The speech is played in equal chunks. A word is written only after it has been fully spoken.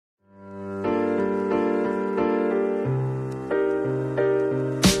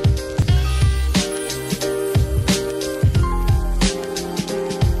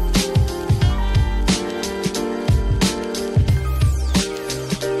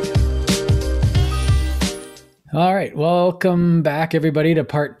All right, welcome back, everybody, to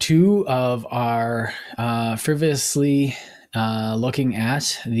part two of our frivolously looking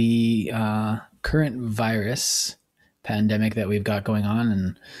at the current virus pandemic that we've got going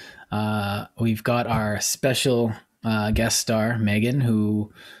on. And we've got our special guest star, Megan,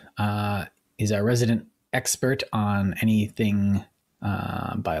 who is our resident expert on anything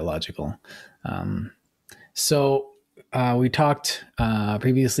biological. So we talked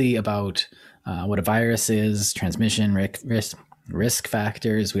previously about what a virus is, transmission, risk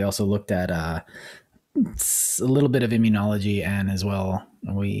factors. We also looked at a little bit of immunology, and as well,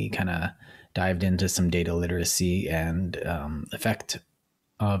 we kind of dived into some data literacy and effect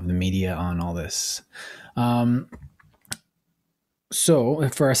of the media on all this. So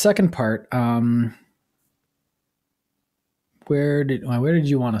for our second part, where did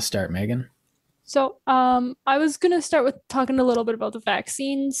you want to start, Megan? So, I was gonna start with talking a little bit about the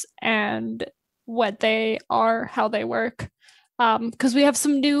vaccines and what they are, how they work, because we have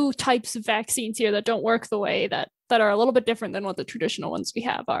some new types of vaccines here that don't work the way that are a little bit different than what the traditional ones we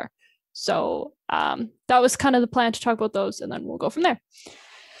have are. So, that was kind of the plan to talk about those, and then we'll go from there.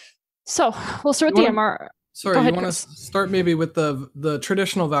 So, we'll start You with the want to, MR. Go sorry, you ahead, want to Chris. start maybe with the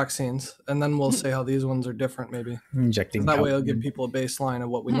traditional vaccines, and then we'll say how these ones are different, maybe. Injecting That way, powder. it'll give people a baseline of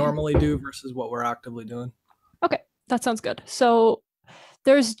what we normally do versus what we're actively doing. Okay, that sounds good. So,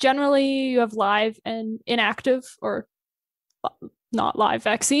 there's generally you have live and inactive or not live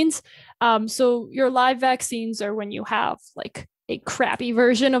vaccines. So your live vaccines are when you have like a crappy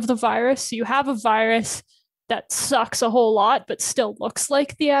version of the virus. So you have a virus that sucks a whole lot, but still looks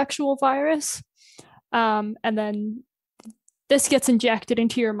like the actual virus. And then this gets injected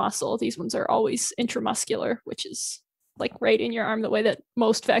into your muscle. These ones are always intramuscular, which is like right in your arm, the way that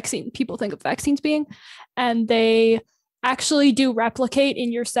most vaccine people think of vaccines being. And they actually do replicate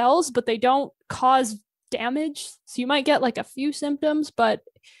in your cells, but they don't cause damage. So you might get like a few symptoms, but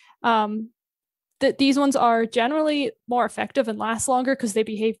these ones are generally more effective and last longer because they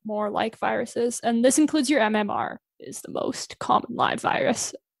behave more like viruses. And this includes your MMR, is the most common live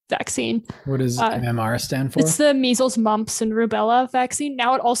virus vaccine. What does MMR stand for? It's the measles, mumps, and rubella vaccine.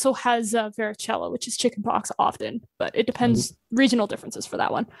 Now it also has varicella, which is chickenpox often, but it depends, regional differences for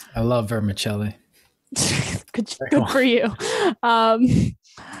that one. I love vermicelli. good for you.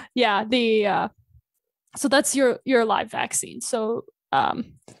 Yeah, so that's your live vaccine. So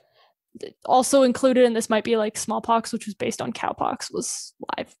also included in this might be like smallpox, which was based on cowpox, was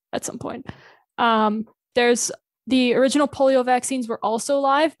live at some point. There's the original polio vaccines were also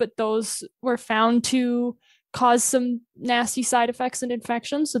live, but those were found to cause some nasty side effects and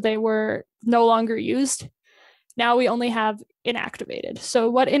infections, so they were no longer used. Now we only have inactivated. So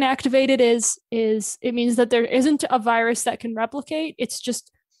what inactivated is it means that there isn't a virus that can replicate. It's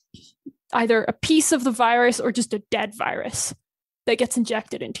just either a piece of the virus or just a dead virus that gets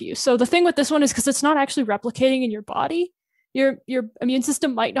injected into you. So the thing with this one is because it's not actually replicating in your body, your immune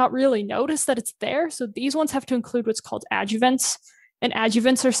system might not really notice that it's there. So these ones have to include what's called adjuvants. And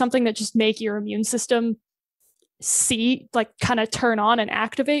adjuvants are something that just make your immune system see, like, kind of turn on and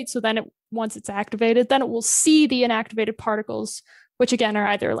activate. So then once it's activated, then it will see the inactivated particles, which again are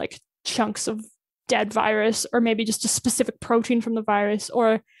either like chunks of dead virus or maybe just a specific protein from the virus,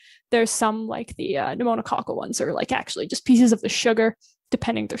 or there's some like the pneumococcal ones are like actually just pieces of the sugar,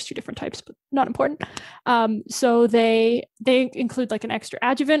 depending. There's two different types, but not important. So they include like an extra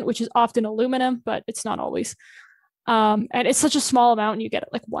adjuvant, which is often aluminum, but it's not always. And it's such a small amount, and you get it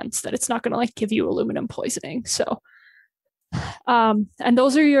like once, that it's not going to like give you aluminum poisoning. So, and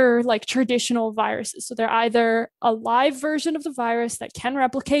those are your like traditional viruses. So they're either a live version of the virus that can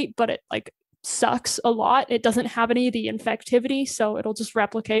replicate, but it like sucks a lot. It doesn't have any of the infectivity, so it'll just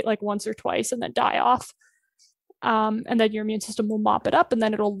replicate like once or twice and then die off. And then your immune system will mop it up, and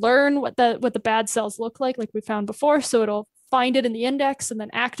then it'll learn what the bad cells look like we found before. So it'll find it in the index and then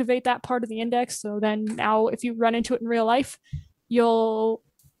activate that part of the index. So then now if you run into it in real life, you'll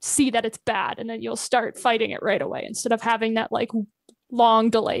see that it's bad, and then you'll start fighting it right away instead of having that like long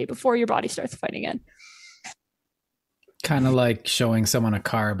delay before your body starts fighting it. Kind of like showing someone a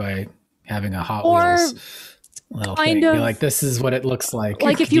car by having a Hot Wheels little thing. You're like, this is what it looks like.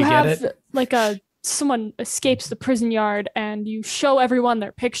 Like if you have like someone escapes the prison yard and you show everyone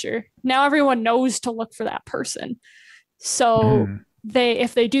their picture, now everyone knows to look for that person. So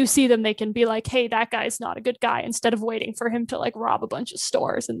if they do see them, they can be like, hey, that guy's not a good guy, instead of waiting for him to like rob a bunch of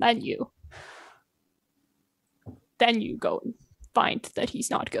stores, and then you go and find that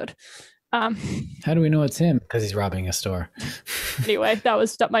he's not good. How do we know it's him? Because he's robbing a store. Anyway,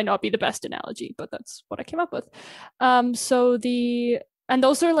 that might not be the best analogy, but that's what I came up with. So the and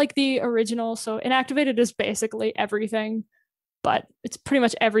those are like the original. So inactivated is basically everything, but it's pretty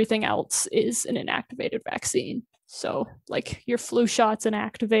much everything else is an inactivated vaccine. So like your flu shots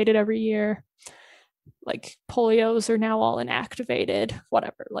inactivated every year, like polios are now all inactivated,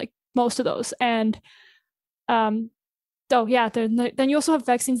 whatever, like most of those. And then you also have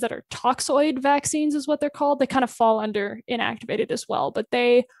vaccines that are toxoid vaccines is what they're called. They kind of fall under inactivated as well, but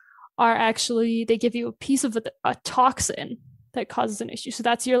they are actually, they give you a piece of a toxin that causes an issue. So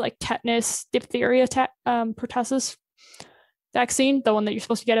that's your like tetanus, diphtheria, pertussis vaccine, the one that you're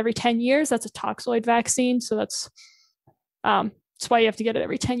supposed to get every 10 years. That's a toxoid vaccine. So that's why you have to get it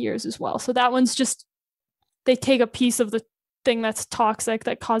every 10 years as well. So that one's just, they take a piece of the thing that's toxic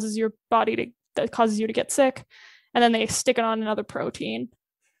that causes your body that causes you to get sick, and then they stick it on another protein,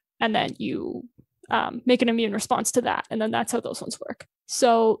 and then you make an immune response to that, and then that's how those ones work.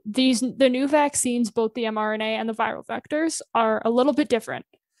 So the new vaccines, both the mRNA and the viral vectors, are a little bit different.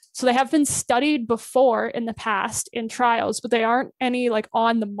 So they have been studied before in the past in trials, but they aren't any like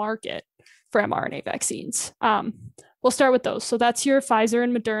on the market for mRNA vaccines. We'll start with those. So that's your Pfizer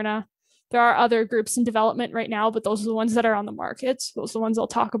and Moderna. There are other groups in development right now, but those are the ones that are on the market. So those are the ones I'll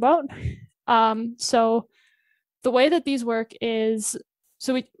talk about. So the way that these work is,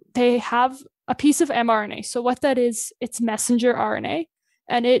 they have a piece of mRNA. So what that is, it's messenger RNA,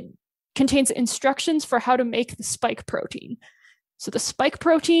 and it contains instructions for how to make the spike protein. So the spike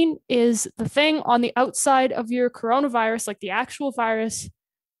protein is the thing on the outside of your coronavirus, like the actual virus,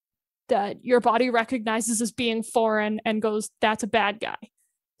 that your body recognizes as being foreign and goes, that's a bad guy.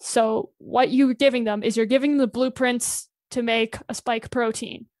 So what you're giving them is you're giving them the blueprints to make a spike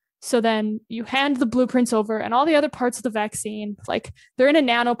protein. So then you hand the blueprints over, and all the other parts of the vaccine, like they're in a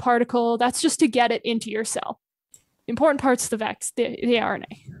nanoparticle, that's just to get it into your cell. Important parts of the RNA.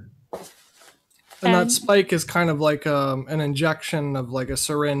 And that spike is kind of like an injection of like a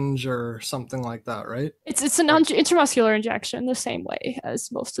syringe or something like that, right? It's an intramuscular injection, the same way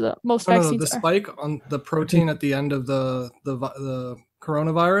as most vaccines. The spike on the protein at the end of the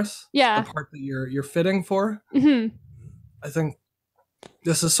coronavirus. Yeah. The part that you're fitting for. Mm-hmm. I think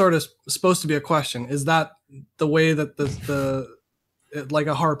this is sort of supposed to be a question. Is that the way that like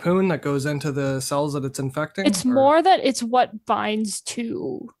a harpoon that goes into the cells that it's infecting? It's more that it's what binds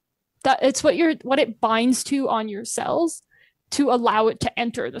to that. It's what it binds to on your cells to allow it to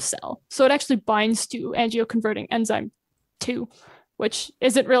enter the cell. So it actually binds to angioconverting enzyme 2, which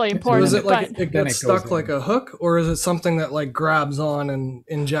isn't really important. So is it like it gets stuck like a hook, or is it something that like grabs on and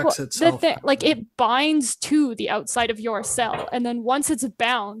injects itself? Like it binds to the outside of your cell, and then once it's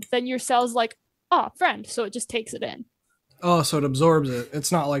bound, then your cell's like, oh, friend, so it just takes it in. Oh, so it absorbs it.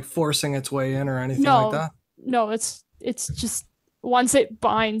 It's not like forcing its way in or anything like that? No, it's just once it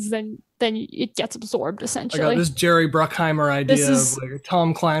binds, then it gets absorbed essentially. I got this Jerry Bruckheimer idea of like a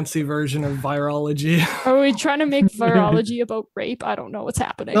Tom Clancy version of virology. Are we trying to make virology about rape? I don't know what's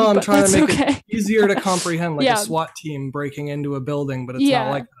happening. No, I'm trying to make it easier to comprehend, like a SWAT team breaking into a building, but it's not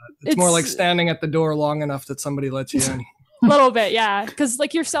like that. It's more like standing at the door long enough that somebody lets you in. A little bit, yeah. Because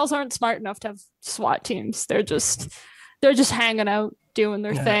like your cells aren't smart enough to have SWAT teams. They're just hanging out, doing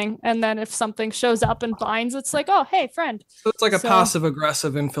their thing, and then if something shows up and binds, it's like, oh, hey, friend. So it's like a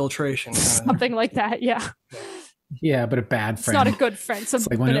passive-aggressive infiltration. Something like that, yeah. Yeah, but a bad friend. It's not a good friend. Some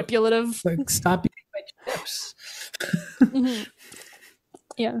like manipulative. Like, stop eating my chips. Mm-hmm.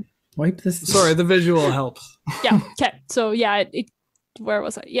 Yeah. Wipe this. Sorry, the visual helps. Yeah. Okay. So yeah, where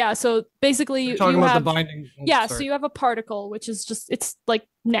was I? Yeah. So basically, you talking about have the binding. Yeah. So you have a particle, which is it's like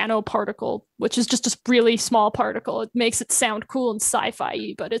nanoparticle, which is just a really small particle. It makes it sound cool and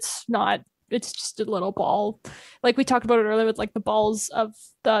sci-fi, but it's not. It's just a little ball. Like we talked about it earlier with like the balls of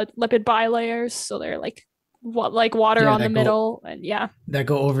the lipid bilayers. So they're like water on the middle, and that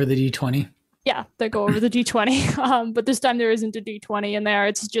go over the D20. Yeah, they go over the D20. But this time there isn't a D20 in there.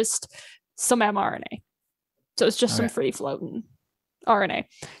 It's just some mRNA. So it's just some free floating RNA.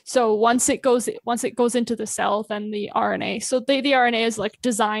 So once it goes into the cell, then the RNA. So the RNA is like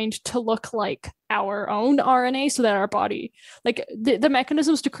designed to look like our own RNA, so that our body, like the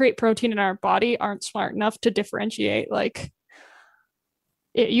mechanisms to create protein in our body aren't smart enough to differentiate. Like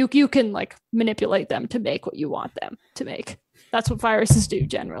you can like manipulate them to make what you want them to make. That's what viruses do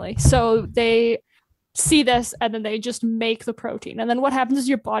generally. So they see this and then they just make the protein. And then what happens is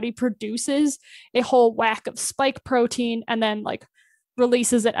your body produces a whole whack of spike protein and then like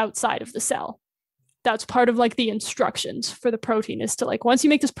releases it outside of the cell. That's part of like the instructions for the protein, is to like, once you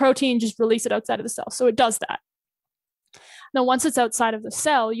make this protein, just release it outside of the cell. So it does that. Now, once it's outside of the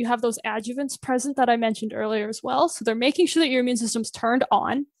cell, you have those adjuvants present that I mentioned earlier as well. So they're making sure that your immune system's turned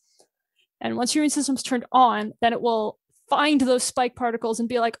on. And once your immune system's turned on, then it will find those spike particles and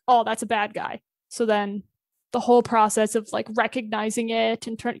be like, oh, that's a bad guy. So then the whole process of like recognizing it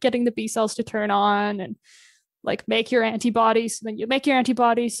and getting the B cells to turn on and like make your antibodies. So then you make your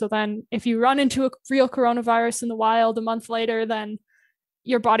antibodies. So then if you run into a real coronavirus in the wild a month later, then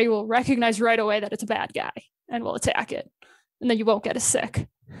your body will recognize right away that it's a bad guy and will attack it. And then you won't get as sick.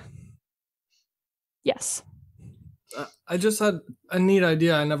 Yes. I just had a neat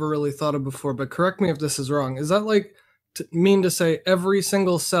idea I never really thought of before, but correct me if this is wrong. Is that like mean to say every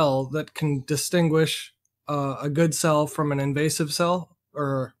single cell that can distinguish a good cell from an invasive cell,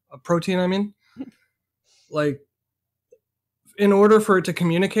 or a protein, I mean? Like, in order for it to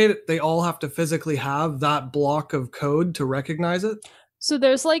communicate, they all have to physically have that block of code to recognize it? So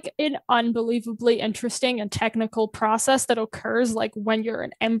there's like an unbelievably interesting and technical process that occurs like when you're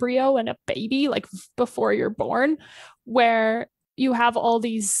an embryo and a baby, like before you're born, where you have all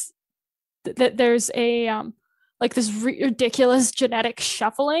these, there's a, like this ridiculous genetic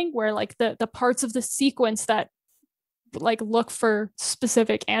shuffling where like the parts of the sequence that like look for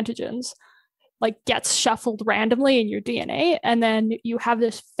specific antigens like gets shuffled randomly in your DNA. And then you have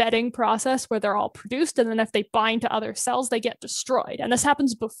this vetting process where they're all produced. And then if they bind to other cells, they get destroyed. And this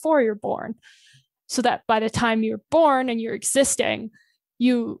happens before you're born. So that by the time you're born and you're existing,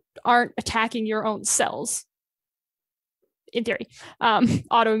 you aren't attacking your own cells. In theory,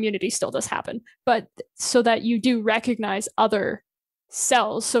 autoimmunity still does happen, but so that you do recognize other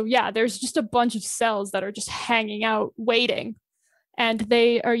cells. So yeah, there's just a bunch of cells that are just hanging out, waiting. And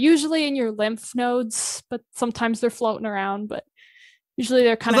they are usually in your lymph nodes, but sometimes they're floating around, but usually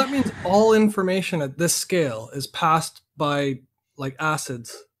they're kind of... So that means all information at this scale is passed by like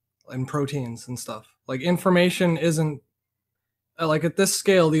acids and proteins and stuff. Like information isn't, like at this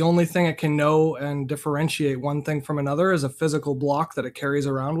scale, the only thing it can know and differentiate one thing from another is a physical block that it carries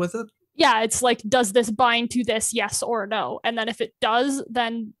around with it. Yeah, it's like, does this bind to this, yes or no? And then if it does,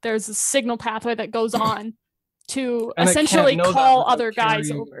 then there's a signal pathway that goes on to essentially call other guys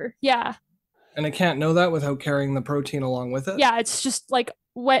over. Yeah. And it can't know that without carrying the protein along with it? Yeah, it's just like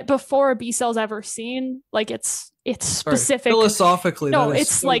before a B cell's ever seen, like it's specific. Sorry, philosophically, no,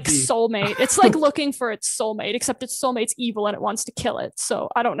 it's so like deep. Soulmate. It's like looking for its soulmate, except its soulmate's evil and it wants to kill it. So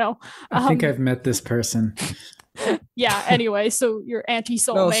I don't know. I think I've met this person. Yeah, anyway, so you're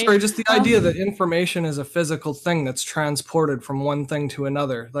anti-soulmate. No, sorry, just the idea that information is a physical thing that's transported from one thing to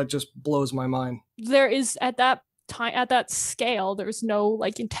another, that just blows my mind. There is, at that time, at that scale, there's no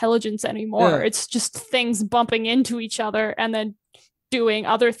like intelligence anymore. Yeah. It's just things bumping into each other and then doing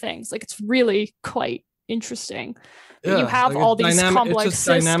other things. Like, it's really quite interesting. Yeah, you have like all these complex it's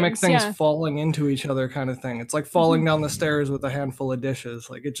just dynamic things falling into each other kind of thing. It's like falling down the stairs with a handful of dishes.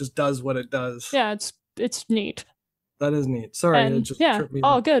 Like, it just does what it does. Yeah, it's neat. That is neat. Sorry, it just tripped me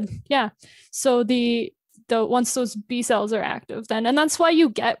up. Good. Yeah. So the once those B cells are active, then, and that's why you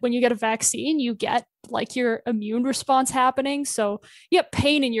get, when you get a vaccine, you get like your immune response happening. So you get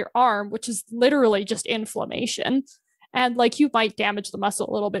pain in your arm, which is literally just inflammation. And like, you might damage the muscle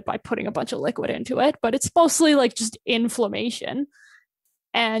a little bit by putting a bunch of liquid into it, but it's mostly like just inflammation.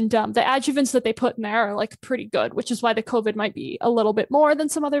 And the adjuvants that they put in there are like pretty good, which is why the COVID might be a little bit more than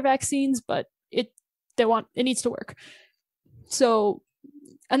some other vaccines, but it needs to work. So,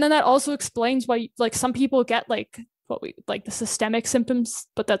 and then that also explains why like some people get like the systemic symptoms,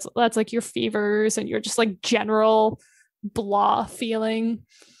 but that's like your fevers and your just like general blah feeling.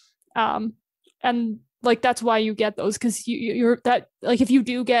 And like, that's why you get those, because you're that, like, if you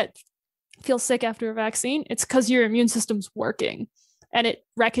do feel sick after a vaccine, it's because your immune system's working and it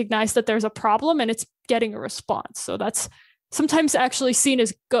recognized that there's a problem and it's getting a response. So that's sometimes actually seen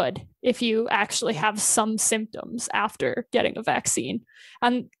as good if you actually have some symptoms after getting a vaccine.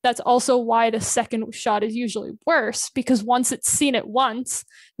 And that's also why the second shot is usually worse, because once it's seen it once,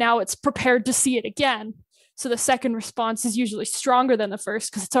 now it's prepared to see it again. So the second response is usually stronger than the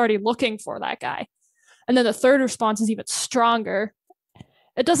first because it's already looking for that guy. And then the third response is even stronger.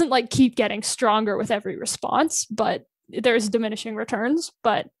 It doesn't like keep getting stronger with every response, but there's diminishing returns.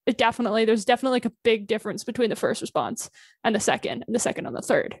 But there's definitely like a big difference between the first response and the second and the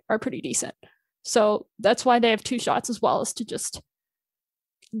third are pretty decent. So that's why they have 2 shots as well, as to just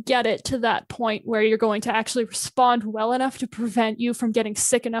get it to that point where you're going to actually respond well enough to prevent you from getting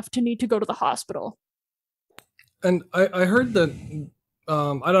sick enough to need to go to the hospital. And I heard that,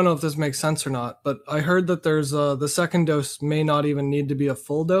 I don't know if this makes sense or not, but I heard that there's the second dose may not even need to be a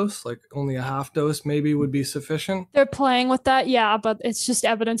full dose, like only a half dose maybe would be sufficient. They're playing with that, yeah, but it's just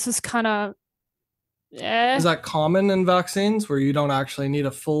evidence is kind of... Is that common in vaccines where you don't actually need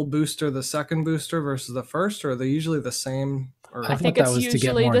a full booster, the second booster versus the first, or are they usually the same? Or I think thought that it's was to get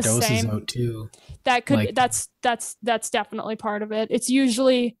usually more the doses same. out too. That could Like- that's definitely part of it. It's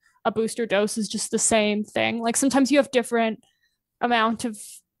usually a booster dose is just the same thing. Like sometimes you have different amount of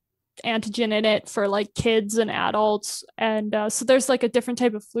antigen in it for like kids and adults, and so there's like a different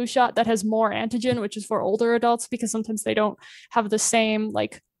type of flu shot that has more antigen, which is for older adults, because sometimes they don't have the same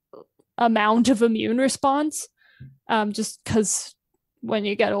like amount of immune response, just because when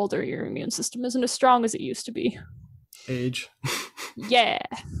you get older your immune system isn't as strong as it used to be. age. Yeah.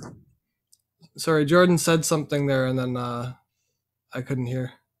 Sorry, Jordan said something there, and then I couldn't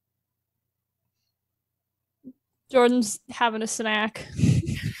hear. Jordan's having a snack.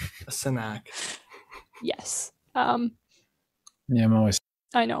 A snack. Yes. Yeah, I'm always.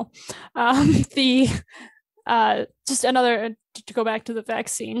 I know. Just another to go back to the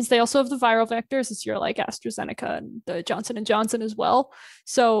vaccines, they also have the viral vectors. It's your like AstraZeneca and the Johnson and Johnson as well.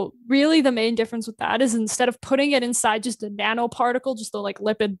 So really the main difference with that is instead of putting it inside just a nanoparticle, just the like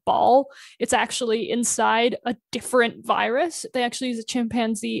lipid ball, it's actually inside a different virus. They actually use a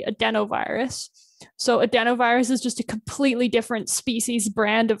chimpanzee adenovirus. So adenovirus is just a completely different species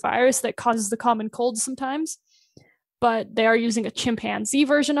brand of virus that causes the common cold sometimes, but they are using a chimpanzee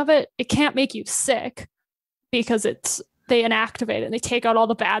version of it. It can't make you sick because they inactivate it and they take out all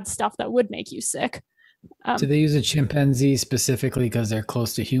the bad stuff that would make you sick. Do they use a chimpanzee specifically because they're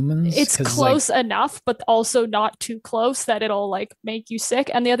close to humans? It's close enough, but also not too close that it'll like make you sick.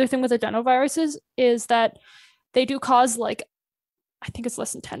 And the other thing with adenoviruses is that they do cause like, I think it's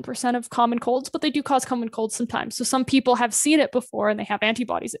less than 10% of common colds, but they do cause common colds sometimes. So some people have seen it before and they have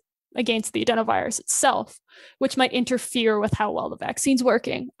antibodies against the adenovirus itself, which might interfere with how well the vaccine's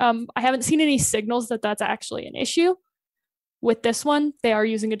working. I haven't seen any signals that that's actually an issue. With this one, they are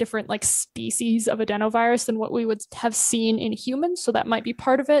using a different like species of adenovirus than what we would have seen in humans. So that might be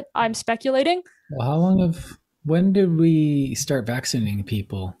part of it. I'm speculating. Well, when did we start vaccinating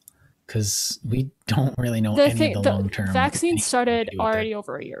people? Because we don't really know any of the long-term. Vaccines started already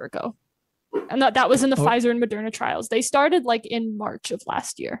over a year ago. And that was in the Pfizer and Moderna trials. They started like in March of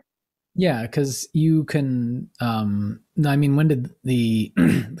last year. Yeah, because you can, no, I mean, when did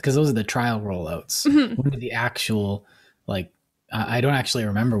because those are the trial rollouts. Mm-hmm. When did the actual, like, I don't actually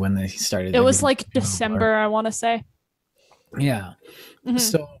remember when they started. It was like December, I want to say. Yeah. Mm-hmm.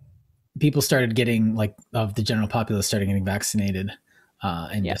 So people started getting, like, of the general populace started getting vaccinated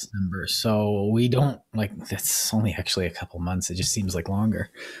in December. So we don't, like, that's only actually a couple months. It just seems like longer.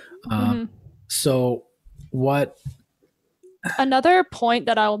 So what... Another point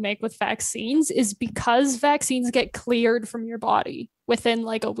that I'll make with vaccines is because vaccines get cleared from your body within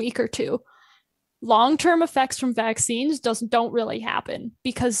like a week or two, long-term effects from vaccines don't really happen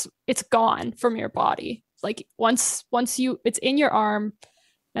because it's gone from your body. Like once it's in your arm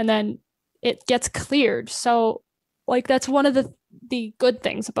and then it gets cleared. So like that's one of the good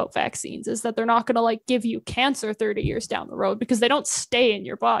things about vaccines is that they're not going to like give you cancer 30 years down the road because they don't stay in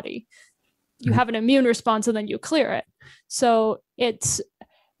your body. You have an immune response and then you clear it. So it's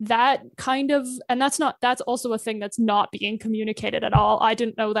that kind of, and that's also a thing that's not being communicated at all. I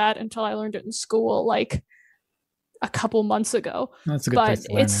didn't know that until I learned it in school like a couple months ago. That's a good place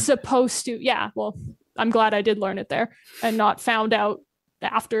to learn it's supposed to, yeah, well, I'm glad I did learn it there and not found out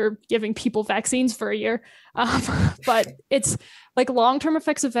after giving people vaccines for a year. But it's like long-term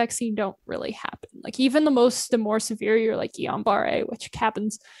effects of vaccine don't really happen. Like even the more severe, you're like Guillain-Barré, which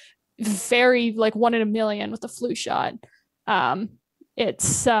happens very like 1 in a million with the flu shot. It's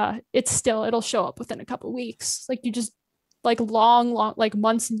still, it'll show up within a couple of weeks. Like you just like long like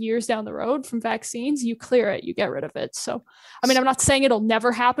months and years down the road from vaccines, you clear it, you get rid of it. So I mean, I'm not saying it'll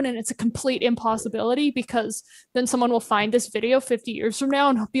never happen and it's a complete impossibility because then someone will find this video 50 years from now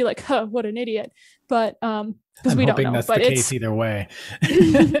and he'll be like, huh, what an idiot. But because we don't know, that's but the case either way.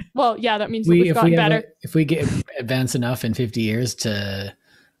 Well, yeah, that means we've gotten better. If we get advanced enough in 50 years to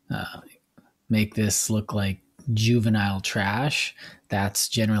make this look like juvenile trash, that's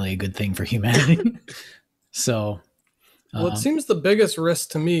generally a good thing for humanity. So well, it seems the biggest risk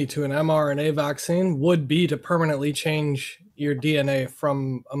to me to an mRNA vaccine would be to permanently change your DNA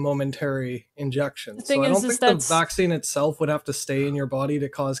from a momentary injection. So I don't think the vaccine itself would have to stay in your body to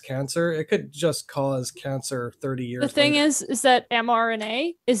cause cancer. It could just cause cancer 30 years later. The thing is that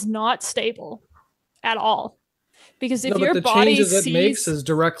mRNA is not stable at all. Because if your body changes it makes is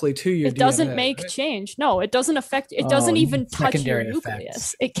directly to your DNA. It doesn't make change. No, it doesn't affect. It doesn't even touch your nucleus.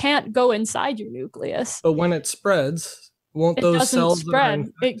 Effects. It can't go inside your nucleus. But when it spreads, won't those cells spread?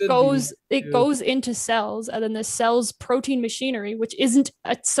 It goes into cells, and then the cell's protein machinery, which isn't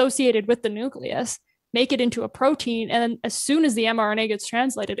associated with the nucleus, make it into a protein, and then as soon as the mRNA gets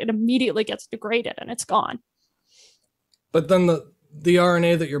translated, it immediately gets degraded and it's gone. But then the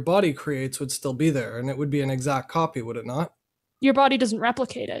RNA that your body creates would still be there, and it would be an exact copy, would it not? Your body doesn't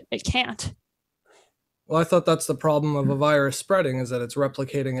replicate it. It can't. Well, I thought that's the problem of a virus spreading, is that it's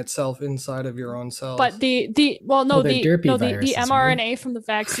replicating itself inside of your own cells. But the mRNA from the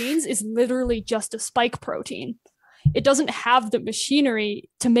vaccines is literally just a spike protein. It doesn't have the machinery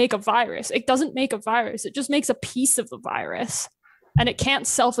to make a virus. It doesn't make a virus. It just makes a piece of the virus. And it can't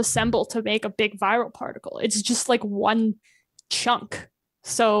self-assemble to make a big viral particle. It's just like one chunk.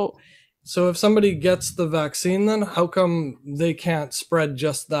 So if somebody gets the vaccine, then how come they can't spread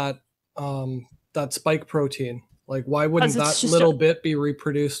just that spike protein? Like, why wouldn't that little bit be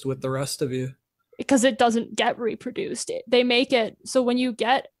reproduced with the rest of you? Because it doesn't get reproduced. They make it so when you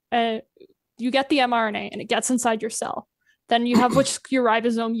get the mRNA and it gets inside your cell, then you have your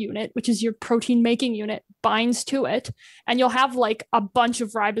ribosome unit, which is your protein making unit, binds to it, and you'll have like a bunch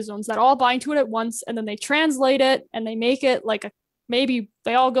of ribosomes that all bind to it at once, and then they translate it and they make it like maybe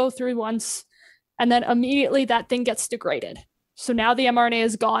they all go through once, and then immediately that thing gets degraded. So now the mRNA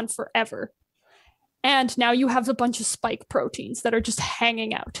is gone forever. And now you have a bunch of spike proteins that are just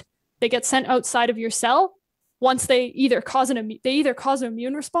hanging out. They get sent outside of your cell. Once they either cause an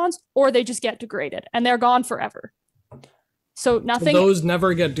immune response or they just get degraded, and they're gone forever. So nothing. So those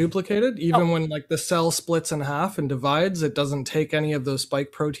never get duplicated, even when like the cell splits in half and divides. It doesn't take any of those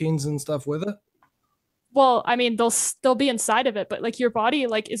spike proteins and stuff with it. Well, I mean, they'll still be inside of it, but like your body,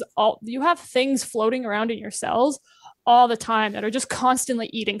 like you have things floating around in your cells all the time that are just constantly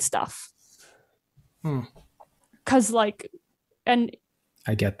eating stuff. Because and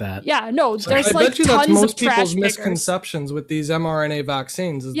I get that. Yeah, no, there's I like bet you tons that's most of trash people's pickers. misconceptions with these mRNA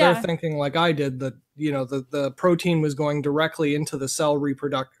vaccines is they're thinking like I did that, the protein was going directly into the cell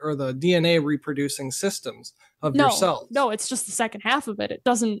or the DNA reproducing systems of your cells. No, it's just the second half of it. It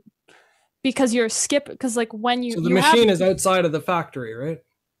doesn't, because because like when you. So the machine is outside of the factory, right?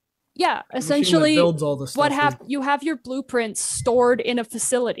 Yeah, essentially builds all the stuff what happens, you have your blueprints stored in a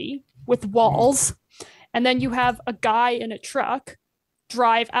facility with walls, and then you have a guy in a truck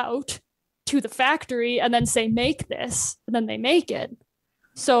drive out to the factory and then say, make this, and then they make it.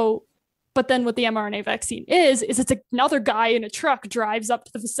 So, but then what the mRNA vaccine is it's another guy in a truck drives up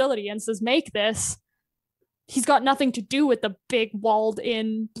to the facility and says, make this. He's got nothing to do with the big walled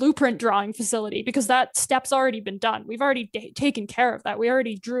in blueprint drawing facility because that step's already been done. We've already taken care of that. We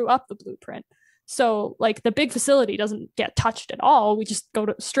already drew up the blueprint. So like the big facility doesn't get touched at all. We just go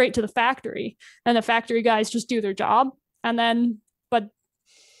straight to the factory, and the factory guys just do their job. And then, but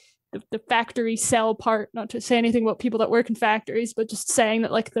the factory cell part, not to say anything about people that work in factories, but just saying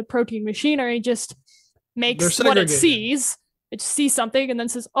that like the protein machinery just makes what it sees. It sees something and then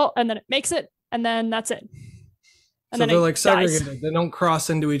says, oh, and then it makes it, and then that's it. And so they're like segregated. They don't cross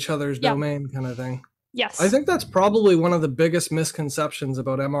into each other's domain kind of thing. Yes. I think that's probably one of the biggest misconceptions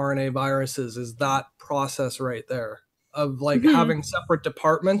about mRNA viruses is that process right there of like having separate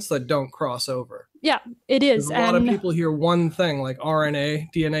departments that don't cross over. Yeah, it is. A lot of people hear one thing like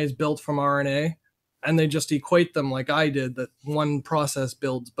DNA is built from RNA, and they just equate them like I did, that one process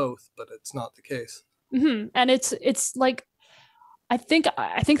builds both, but it's not the case. And it's like, I think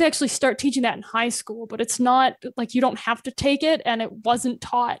they actually start teaching that in high school, but it's not like you don't have to take it, and it wasn't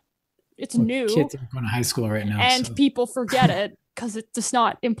taught. It's new. Kids are going to high school right now, and people forget it because it's just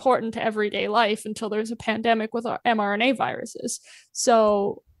not important to everyday life until there's a pandemic with mRNA viruses.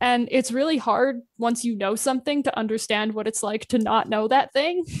 So, and it's really hard once you know something to understand what it's like to not know that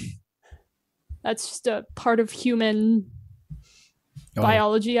thing. That's just a part of human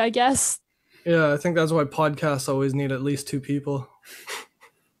biology, I guess. Yeah, I think that's why podcasts always need at least 2 people.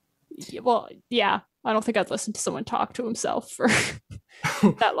 Well, yeah, I don't think I'd listen to someone talk to himself for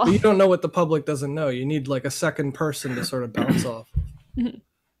that long. But you don't know what the public doesn't know. You need like a second person to sort of bounce off.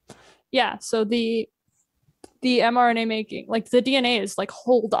 Yeah, so the mRNA making, like the DNA is like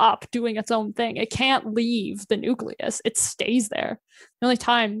holed up doing its own thing. It can't leave the nucleus. It stays there. The only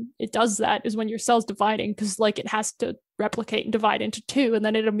time it does that is when your cell's dividing, because like it has to replicate and divide into 2, and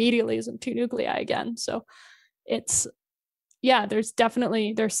then it immediately is in 2 nuclei again. So it's, yeah, they're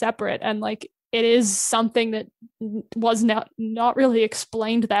separate, and like it is something that was not really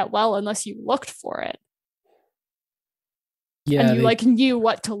explained that well unless you looked for it. Yeah, and you like knew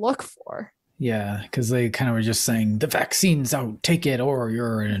what to look for. Yeah, because they kind of were just saying the vaccine's out, take it, or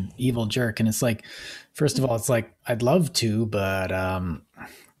you're an evil jerk. And it's like, first of all, it's like I'd love to, but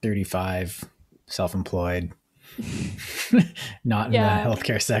 35, self-employed, not in the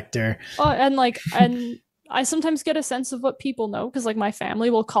healthcare sector. Oh, and I sometimes get a sense of what people know, because like my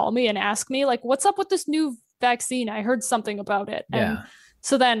family will call me and ask me like, what's up with this new vaccine? I heard something about it. And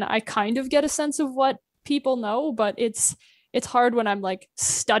so then I kind of get a sense of what people know, but it's hard when I'm like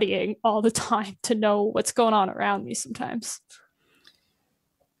studying all the time to know what's going on around me sometimes.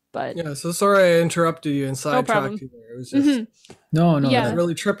 But yeah, so sorry I interrupted you and sidetracked you there. It was just no, Yeah. it's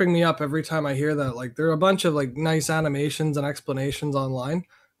really tripping me up every time I hear that. Like there are a bunch of like nice animations and explanations online,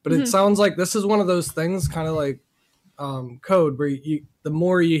 but it sounds like this is one of those things, kind of like code, where the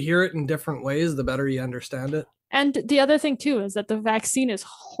more you hear it in different ways, the better you understand it. And the other thing too is that the vaccine is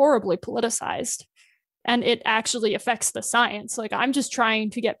horribly politicized, and it actually affects the science. Like I'm just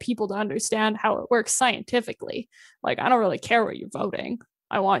trying to get people to understand how it works scientifically. Like I don't really care what you're voting.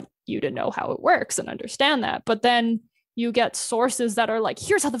 I want you to know how it works and understand that. But then you get sources that are like,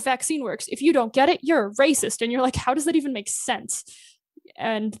 here's how the vaccine works. If you don't get it, you're a racist. And you're like, how does that even make sense?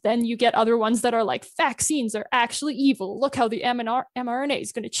 And then you get other ones that are like, vaccines are actually evil. Look how the mRNA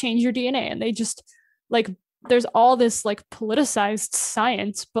is going to change your DNA. And they just like, there's all this like politicized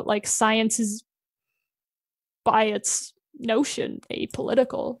science, but like science is by its notion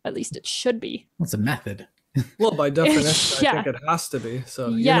apolitical. At least it should be. What's a method? Well, by definition, Yeah. I think it has to be. So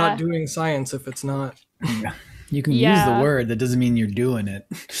Yeah. you're not doing science if it's not. Yeah. You can use the word, that doesn't mean you're doing it.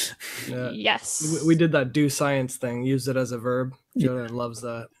 Yeah. Yes. We did that do science thing, used it as a verb. Jordan loves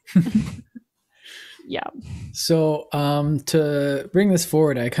that. Yeah. So to bring this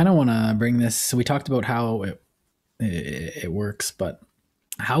forward, I kind of want to bring this. So we talked about how it works, but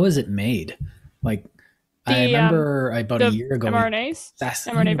how is it made? Like I remember about a year ago, mRNAs,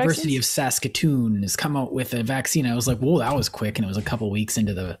 University of Saskatoon has come out with a vaccine. I was like, whoa, that was quick. And it was a couple weeks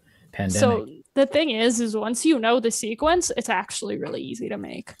into the pandemic. So the thing is once you know the sequence, it's actually really easy to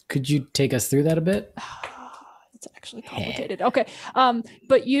make. Could you take us through that a bit? It's actually complicated. Okay.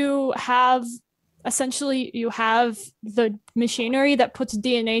 But you have the machinery that puts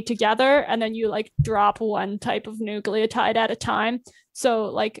DNA together, and then you like drop one type of nucleotide at a time. So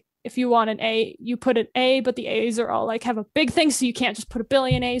like if you want an A, you put an A, but the A's are all like have a big thing, so you can't just put a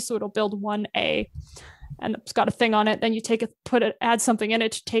billion A's, so it'll build one A, and it's got a thing on it. Then you add something in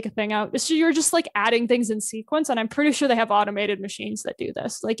it to take a thing out. So you're just like adding things in sequence, and I'm pretty sure they have automated machines that do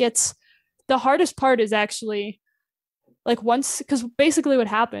this. Like it's the hardest part is actually like because basically what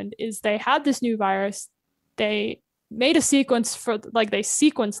happened is they had this new virus, they made a sequence they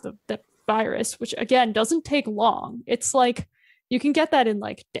sequenced the virus, which again doesn't take long. It's like you can get that in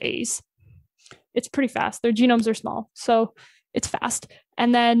like days. It's pretty fast. Their genomes are small, so it's fast.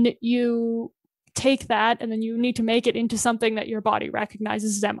 And then you take that, and then you need to make it into something that your body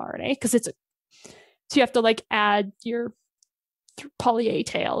recognizes as mRNA, because so you have to like add your poly A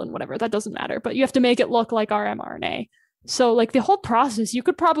tail and whatever. That doesn't matter, but you have to make it look like our mRNA. So like the whole process, you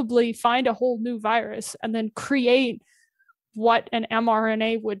could probably find a whole new virus and then create what an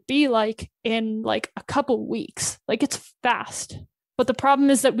mRNA would be like in like a couple weeks. Like it's fast. But the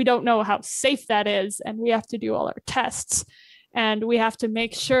problem is that we don't know how safe that is, and we have to do all our tests, and we have to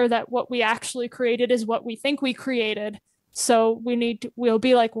make sure that what we actually created is what we think we created. So we'll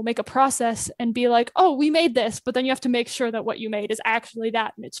make a process and be like, oh, we made this, but then you have to make sure that what you made is actually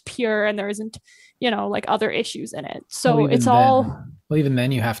that, and it's pure, and there isn't, like other issues in it. So even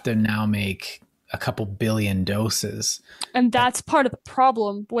then you have to now make a couple billion doses. And that's part of the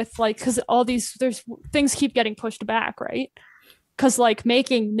problem with because there's things keep getting pushed back, right? Because like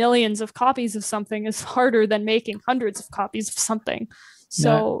making millions of copies of something is harder than making hundreds of copies of something.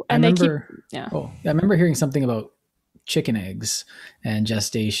 So, I remember hearing something about chicken eggs and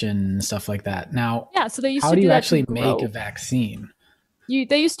gestation and stuff like that. Now, so they used how to do do you that actually make a vaccine?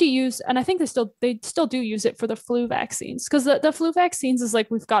 They used to use, and I think they still do use it for the flu vaccines, because the flu vaccines is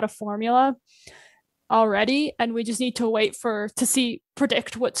like we've got a formula already, and we just need to wait to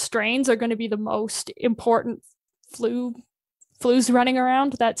predict what strains are going to be the most important flus running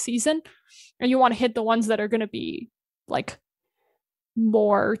around that season, and you want to hit the ones that are going to be like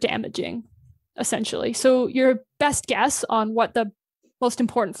more damaging, essentially. So your best guess on what the most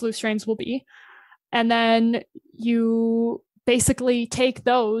important flu strains will be, and then you basically take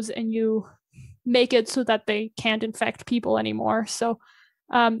those and you make it so that they can't infect people anymore. So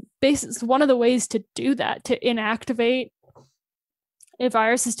basically one of the ways to do that, to inactivate a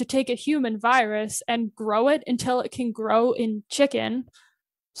virus, is to take a human virus and grow it until it can grow in chicken.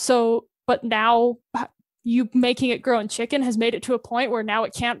 But now you making it grow in chicken has made it to a point where now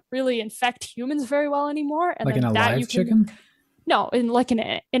it can't really infect humans very well anymore. And like in a live chicken? No, in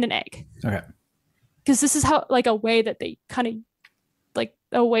an egg. Okay. Because this is how a way that they kind of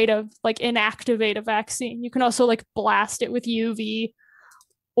a way to inactivate a vaccine. You can also blast it with UV,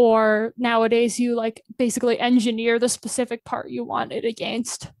 or nowadays you basically engineer the specific part you want it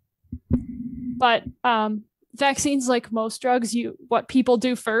against. But vaccines, like most drugs, what people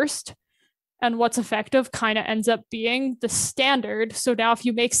do first, and what's effective kind of ends up being the standard. So now if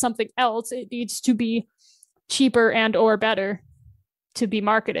you make something else, it needs to be cheaper and or better to be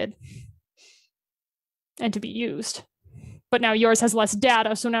marketed and to be used. But now yours has less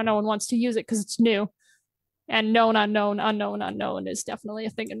data, so now no one wants to use it because it's new. And known, unknown, unknown, unknown is definitely a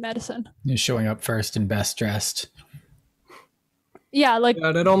thing in medicine. You're showing up first and best dressed. Yeah, like Yeah,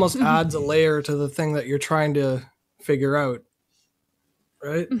 and it almost adds a layer to the thing that you're trying to figure out,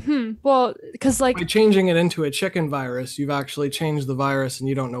 right? Well, because like by changing it into a chicken virus, you've actually changed the virus, and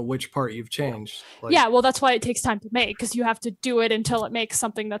you don't know which part you've changed. Like, yeah, well, that's why it takes time to make, because you have to do it until it makes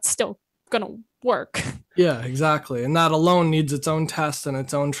something that's still gonna work. Yeah, exactly. And that alone needs its own tests and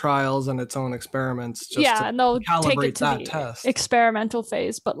its own trials and its own experiments. Just Yeah, to and they'll take calibrate it to that the test. experimental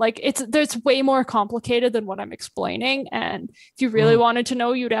phase. But like there's way more complicated than what I'm explaining. And if you really wanted to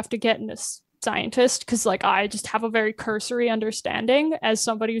know, you'd have to get into scientist, because like I just have a very cursory understanding as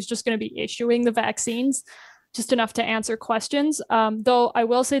somebody who's just going to be issuing the vaccines, just enough to answer questions. Though I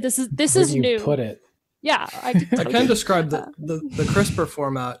will say this is Where do you new. put it? Yeah, I can describe the CRISPR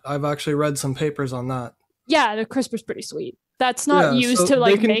format. I've actually read some papers on that. Yeah, the CRISPR's pretty sweet. That's not used to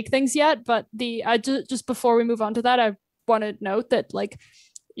like make things yet, but just before we move on to that, I want to note that like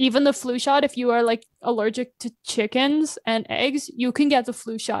even the flu shot, if you are like allergic to chickens and eggs, you can get the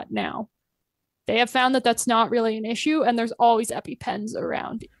flu shot now. They have found that that's not really an issue, and there's always EpiPens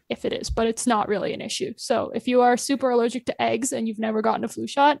around if it is, but it's not really an issue. So if you are super allergic to eggs and you've never gotten a flu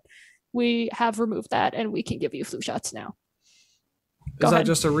shot, we have removed that and we can give you flu shots now. Is that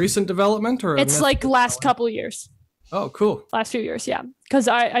just a recent development, or it's like last couple of years? Oh, cool. Last few years, yeah. Because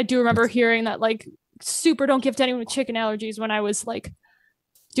I do remember hearing that like super don't give to anyone with chicken allergies. When I was like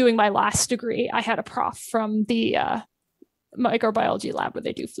doing my last degree, I had a prof from the microbiology lab where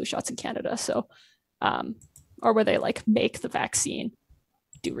they do flu shots in Canada. So, or where they like make the vaccine,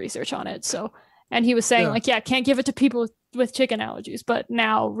 do research on it. So, and he was saying like, yeah, can't give it to people with chicken allergies. But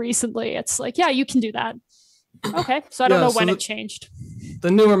now recently it's like, yeah, you can do that. Okay, so I don't know when it changed.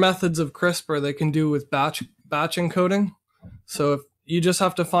 The newer methods of CRISPR they can do with batch encoding. So if you just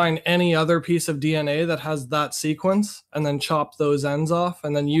have to find any other piece of DNA that has that sequence and then chop those ends off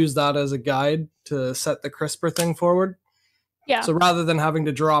and then use that as a guide to set the CRISPR thing forward. Yeah. So rather than having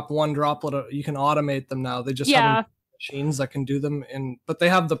to drop one droplet, you can automate them now. They just have machines that can do them but they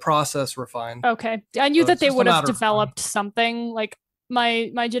have the process refined. Okay. I knew that they would have developed something like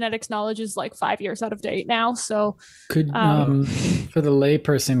my genetics knowledge is like 5 years out of date now. So could for the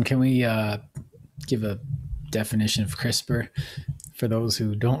layperson, can we give a definition of CRISPR for those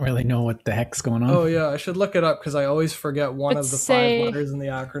who don't really know what the heck's going on? Oh yeah, I should look it up because I always forget one of the 5 letters in the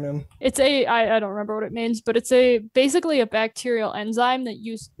acronym. It's I don't remember what it means, but it's basically a bacterial enzyme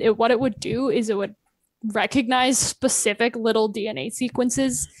that what it would do is it would recognize specific little DNA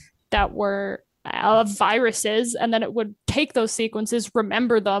sequences that were viruses, and then it would take those sequences,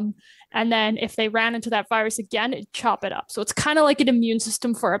 remember them, and then if they ran into that virus again, it'd chop it up. So it's kind of like an immune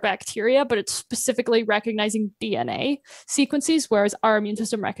system for a bacteria, but it's specifically recognizing DNA sequences, whereas our immune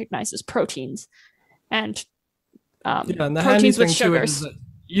system recognizes proteins and and the handy thing to it is that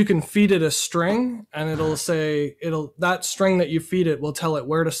you can feed it a string, and it'll say that string that you feed it will tell it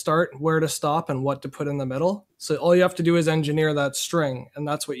where to start, where to stop, and what to put in the middle. So all you have to do is engineer that string, and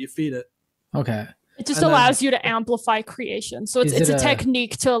that's what you feed it. Okay. It just allows you to amplify creation. So it's a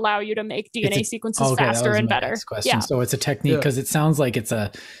technique to allow you to make DNA sequences faster and better. Yeah. So it's a technique because it sounds like it's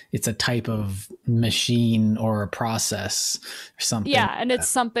a type of machine or a process or something. Yeah, and it's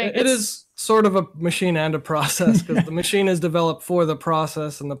something. It is sort of a machine and a process because the machine is developed for the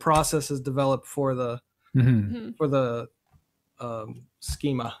process, and the process is developed for the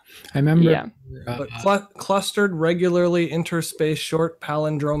schema. I remember clustered, regularly interspaced, short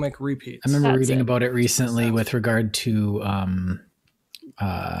palindromic repeats. I remember reading about it recently with regard to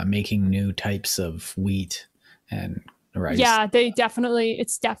making new types of wheat and rice. Yeah,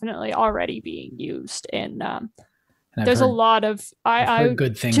 it's definitely already being used in. There's a lot of I've heard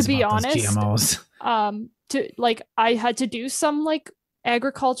good things to be about honest. GMOs. I had to do some like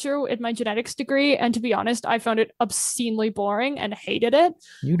agriculture in my genetics degree, and to be honest, I found it obscenely boring and hated it.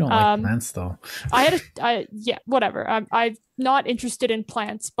 You don't like plants though. Whatever. I'm not interested in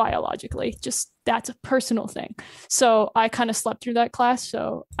plants biologically, just that's a personal thing. So I kind of slept through that class.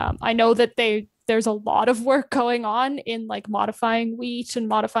 So I know that there's a lot of work going on in like modifying wheat and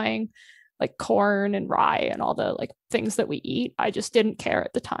modifying like corn and rye and all the like things that we eat. I just didn't care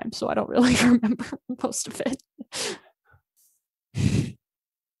at the time, so I don't really remember most of it.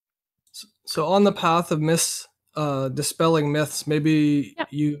 So on the path of dispelling myths, maybe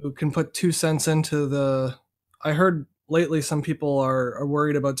you can put 2 cents into I heard lately some people are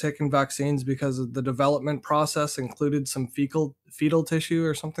worried about taking vaccines because of the development process included some fetal tissue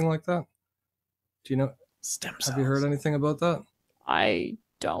or something like that. Do you know? Stem cells. Have you heard anything about that? I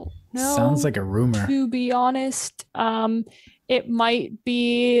don't know. Sounds like a rumor. To be honest, it might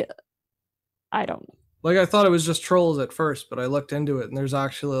be. I don't know. Like, I thought it was just trolls at first, but I looked into it, and there's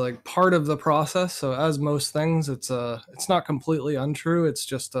actually like part of the process. So as most things, it's not completely untrue. It's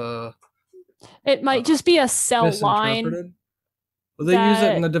just It might just be a cell line. misinterpreted. Well, they use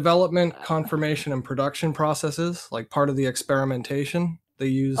it in the development, confirmation, and production processes, like part of the experimentation. They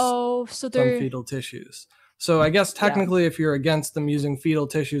use so some they're fetal tissues. So I guess technically, if you're against them using fetal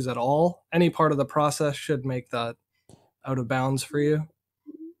tissues at all, any part of the process should make that out of bounds for you.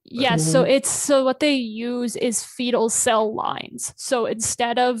 Yes, so what they use is fetal cell lines. So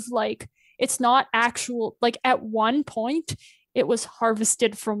instead of like, it's not actual, like at one point it was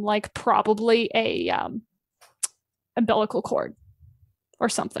harvested from like probably a umbilical cord or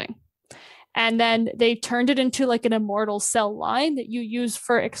something. And then they turned it into like an immortal cell line that you use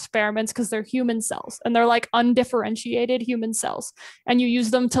for experiments because they're human cells and they're like undifferentiated human cells. And you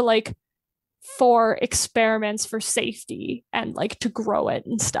use them to like for experiments for safety and like to grow it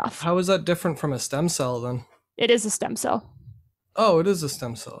and stuff. How is that different from a stem cell then? It is a stem cell. Oh, it is a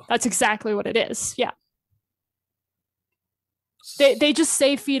stem cell. That's exactly what it is. Yeah. They just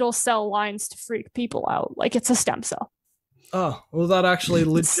say fetal cell lines to freak people out. Like it's a stem cell. Oh, well, that actually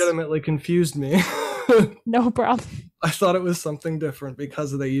legitimately confused me. No problem. I thought it was something different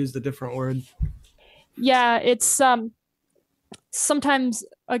because they used a different word. Yeah, it's sometimes,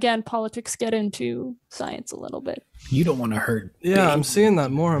 again, politics get into science a little bit. You don't want to hurt. Yeah, I'm seeing that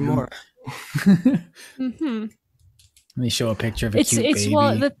more and more. Mm-hmm. Let me show a picture of a cute baby.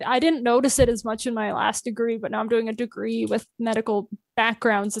 Well, I didn't notice it as much in my last degree, but now I'm doing a degree with medical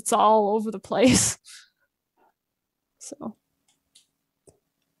backgrounds. It's all over the place. So.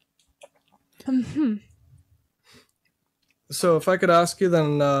 Mm-hmm. So if I could ask you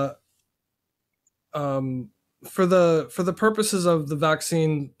then, for the purposes of the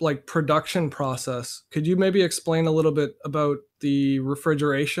vaccine like production process, could you maybe explain a little bit about the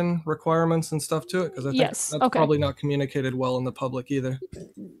refrigeration requirements and stuff to it? Because I think that's probably not communicated well in the public either.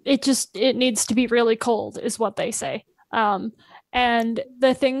 It needs to be really cold, is what they say. And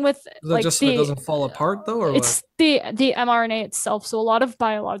the thing with like just so it doesn't fall apart though, or it's what? the mRNA itself. So a lot of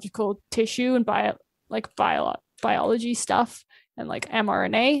biological tissue and biology stuff and like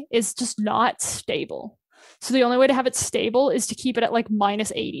mRNA is just not stable. So the only way to have it stable is to keep it at like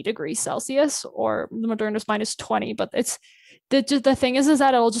minus 80 degrees Celsius, or the Moderna's minus 20. But it's the thing is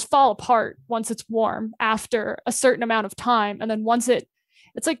that it'll just fall apart once it's warm after a certain amount of time. And then once it's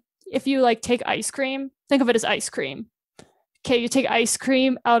like if you like take ice cream, think of it as ice cream. Okay, you take ice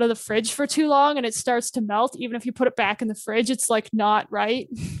cream out of the fridge for too long and it starts to melt. Even if you put it back in the fridge, it's like not right.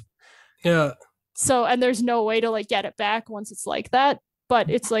 Yeah. So, and there's no way to like get it back once it's like that,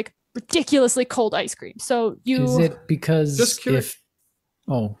 but it's like ridiculously cold ice cream. So is it because just if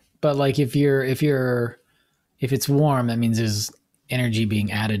it's warm, that means there's energy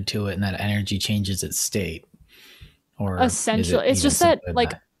being added to it and that energy changes its state? Or essentially, it's just that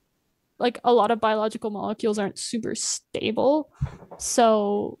like a lot of biological molecules aren't super stable.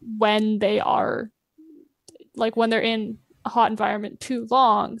 So when they're in a hot environment too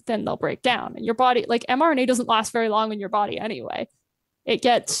long, then they'll break down. And your body, like mRNA doesn't last very long in your body anyway. It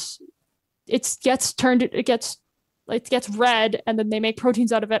gets red, and then they make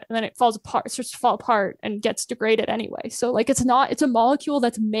proteins out of it, and then it falls apart, it starts to fall apart and gets degraded anyway. So like it's a molecule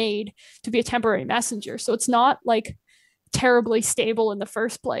that's made to be a temporary messenger. So it's not like terribly stable in the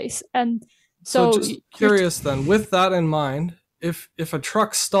first place. And so just curious then, with that in mind, if a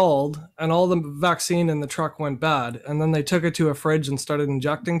truck stalled and all the vaccine in the truck went bad and then they took it to a fridge and started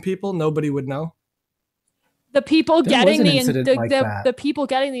injecting people, nobody would know? The people getting the people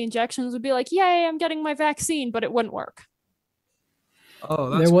getting the injections would be like, "Yay, I'm getting my vaccine," but it wouldn't work. Oh,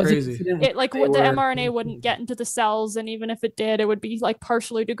 that's crazy. The mRNA wouldn't get into the cells, and even if it did, it would be like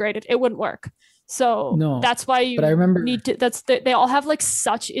partially degraded. It wouldn't work. So that's why they all have like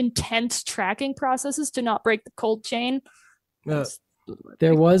such intense tracking processes to not break the cold chain. Yeah.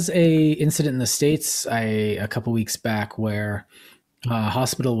 There was a incident in the States a couple weeks back where a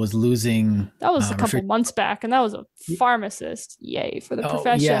hospital was losing. That was a couple months back, and that was a pharmacist. Yay for the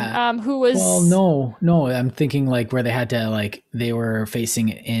profession. Yeah. Who was? Well, no. I'm thinking like where they had to like they were facing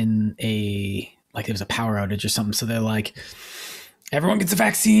in there was a power outage or something. So they're like, everyone gets a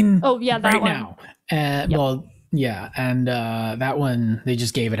vaccine. Oh yeah, that one. Now. Well, yeah, and that one they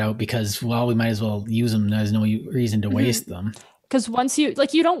just gave it out because we might as well use them. There's no reason to waste them. Because once you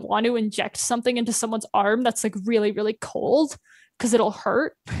don't want to inject something into someone's arm that's like really, really cold because it'll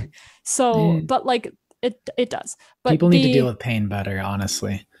hurt. So, but like it does. But people need to deal with pain better,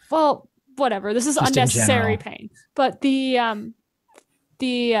 honestly. Well, whatever. This is just unnecessary pain. But what was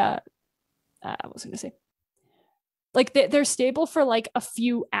I gonna say? Like they're stable for like a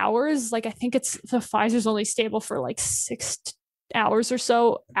few hours. Like I think it's the Pfizer's only stable for like 6 hours or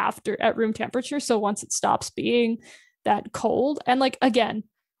so at room temperature. So once it stops being that cold, and like again,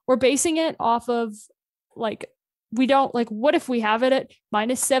 we're basing it off of like we don't like what if we have it at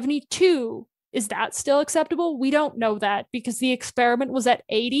minus 72? Is that still acceptable? We don't know that because the experiment was at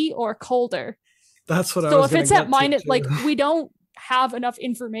 80 or colder. That's what I was. So if it's at minus, like we don't have enough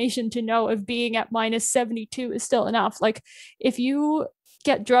information to know if being at minus 72 is still enough. Like if you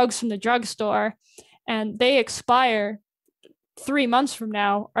get drugs from the drugstore and they expire 3 months from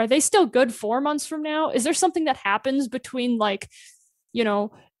now, are they still good 4 months from now? Is there something that happens between like, you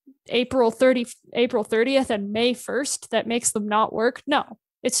know, April 30th and May 1st that makes them not work? No,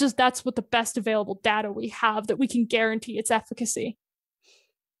 it's just that's what the best available data we have that we can guarantee its efficacy.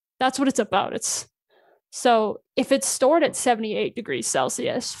 That's what it's about. So if it's stored at 78 degrees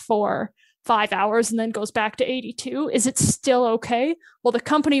Celsius for 5 hours and then goes back to 82, is it still okay? Well, the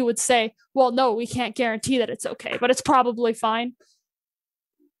company would say, well, no, we can't guarantee that it's okay, but it's probably fine.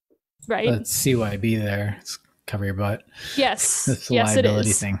 Right? That's CYB there. It's cover your butt. Yes. That's the yes,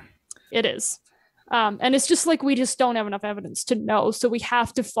 liability thing. It is. And it's just like we just don't have enough evidence to know. So we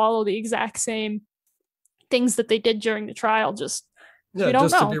have to follow the exact same things that they did during the trial. Just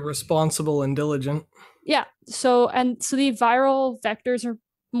to be responsible and diligent. Yeah. So the viral vectors are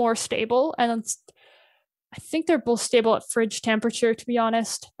more stable, and I think they're both stable at fridge temperature, to be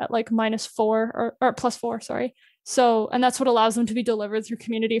honest, at like -4 or +4, sorry. So, and that's what allows them to be delivered through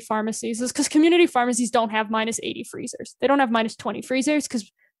community pharmacies, is because community pharmacies don't have -80 freezers. They don't have -20 freezers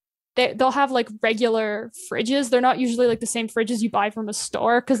because they'll have like regular fridges. They're not usually like the same fridges you buy from a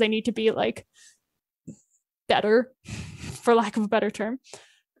store because they need to be like better, for lack of a better term.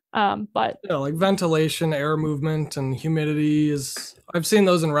 But yeah, like ventilation, air movement, and humidity I've seen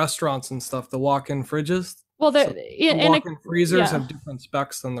those in restaurants and stuff. The walk-in fridges. Well, the walk-in freezers have different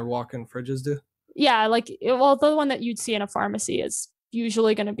specs than their walk-in fridges do. Yeah, the one that you'd see in a pharmacy is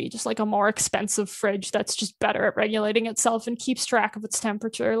usually going to be just like a more expensive fridge that's just better at regulating itself and keeps track of its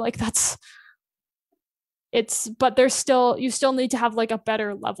temperature. Like but you still need to have like a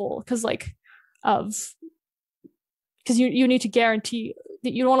better level because you need to guarantee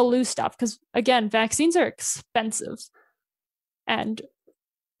that you don't want to lose stuff, because again, vaccines are expensive, and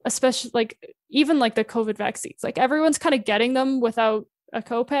especially like even like the COVID vaccines, like everyone's kind of getting them without a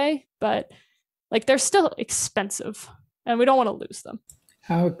copay, but like they're still expensive and we don't want to lose them.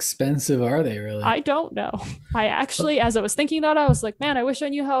 How expensive are they really? I don't know. I actually, as I was thinking that, I was like, man, I wish I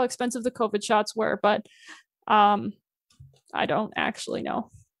knew how expensive the COVID shots were, but I don't actually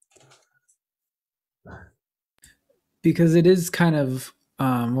know. Because it is kind of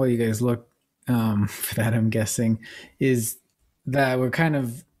what you guys look for that, I'm guessing, is that we're kind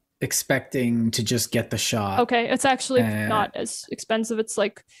of expecting to just get the shot. Okay, it's actually not as expensive. It's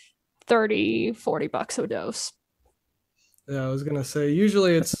like $30-$40 a dose. Yeah, I was gonna say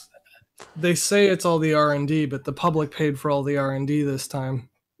usually they say it's all the R&D, but the public paid for all the R&D this time.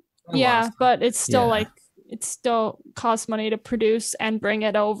 Yeah, but it's still it still costs money to produce and bring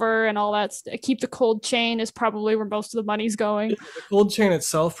it over and all that. Keep the cold chain is probably where most of the money's going. The cold chain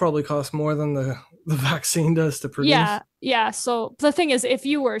itself probably costs more than the vaccine does to produce. Yeah. So the thing is, if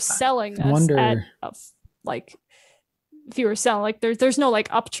you were selling this if you were selling, like there's no like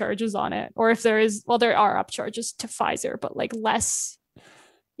upcharges on it, or if there is, well, there are upcharges to Pfizer, but like less.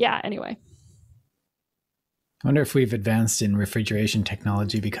 Yeah. Anyway. I wonder if we've advanced in refrigeration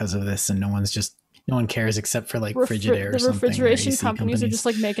technology because of this, and no one cares except for like Frigidaire or something. The refrigeration companies are just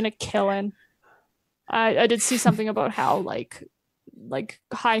like making a killing. I did see something about how like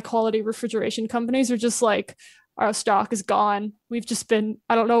high quality refrigeration companies are just like, our stock is gone. We've just been,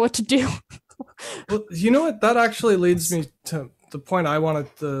 I don't know what to do. Well, you know what? That actually leads me to the point I wanted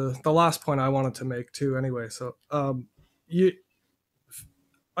the last point I wanted to make too. Anyway, so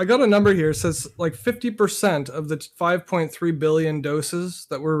I got a number here. It says like 50% of the 5.3 billion doses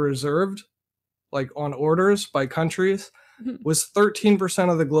that were reserved, like on orders by countries, was 13%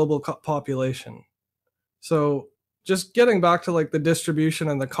 of the global population. So just getting back to like the distribution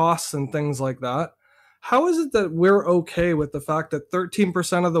and the costs and things like that, how is it that we're okay with the fact that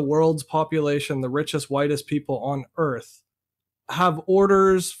 13% of the world's population, the richest, whitest people on Earth, have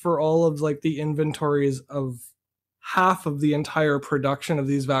orders for all of like the inventories of half of the entire production of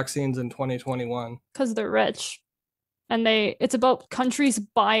these vaccines in 2021? Because they're rich. and it's about countries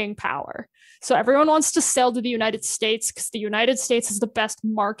buying power. So everyone wants to sell to the United States because the United States is the best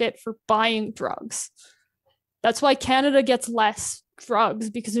market for buying drugs. That's why Canada gets less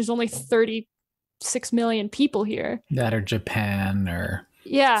drugs, because there's only 36 million people here. That or Japan or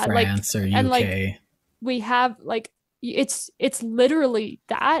France or UK. And like we have like it's literally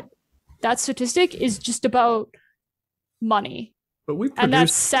that statistic is just about money. But we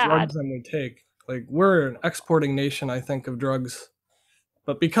produce drugs and we take. Like, we're an exporting nation, I think, of drugs.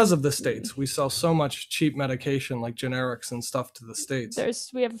 But because of the States, we sell so much cheap medication like generics and stuff to the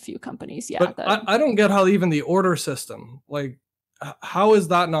States. We have a few companies, yeah. But I don't get how even the order system, like, how is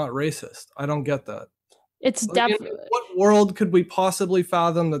that not racist? I don't get that. It's definitely. In what world could we possibly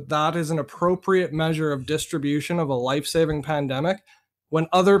fathom that is an appropriate measure of distribution of a life-saving pandemic when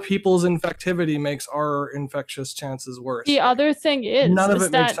other people's infectivity makes our infectious chances worse? The other thing is none of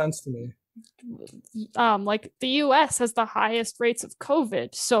it makes sense to me. Like the US has the highest rates of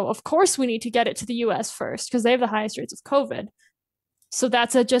COVID. So of course we need to get it to the US first because they have the highest rates of COVID. So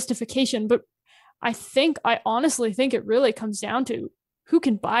that's a justification. But I honestly think it really comes down to who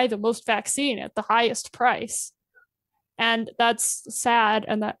can buy the most vaccine at the highest price. And that's sad.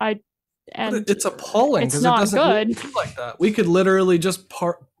 And it's appalling. It's not good. Like that. We could literally just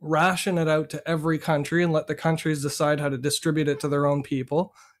ration it out to every country and let the countries decide how to distribute it to their own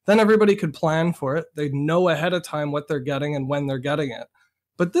people. Then everybody could plan for it. They'd know ahead of time what they're getting and when they're getting it.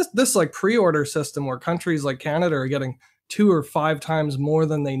 But this like pre-order system where countries like Canada are getting 2 or 5 times more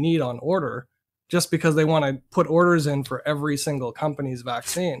than they need on order just because they want to put orders in for every single company's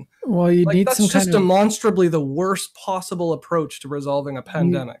vaccine. Well, you need that's some just demonstrably the worst possible approach to resolving a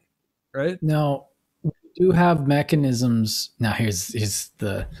pandemic, right? No, we do have mechanisms. Now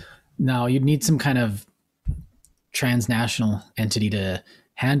now you'd need some kind of transnational entity to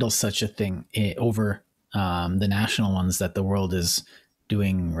handle such a thing over the national ones that the world is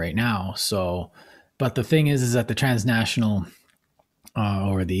doing right now. So, but the thing is that the transnational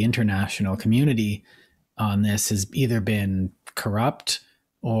or the international community on this has either been corrupt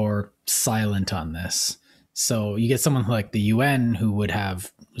or silent on this. So you get someone like the UN who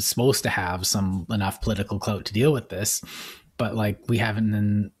was supposed to have enough political clout to deal with this, but like they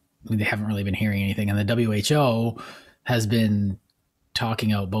haven't really been hearing anything. And the WHO has been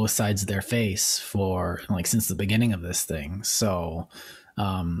talking out both sides of their face since the beginning of this thing. So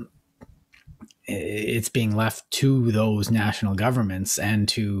it's being left to those national governments and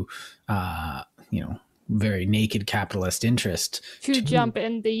to very naked capitalist interest to jump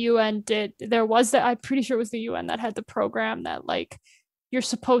in. The UN I'm pretty sure it was the UN that had the program that like you're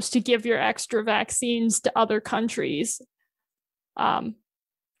supposed to give your extra vaccines to other countries.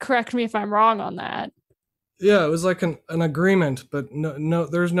 Correct me if I'm wrong on that. Yeah, it was like an agreement, but no,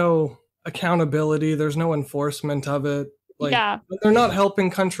 there's no accountability. There's no enforcement of it. They're not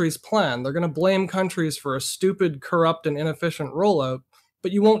helping countries plan. They're going to blame countries for a stupid, corrupt, and inefficient rollout,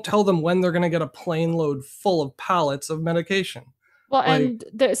 but you won't tell them when they're going to get a plane load full of pallets of medication. Well, and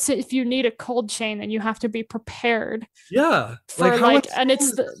if you need a cold chain, then you have to be prepared. Yeah, and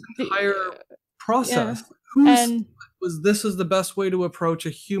it's the entire process. Yeah. This is the best way to approach a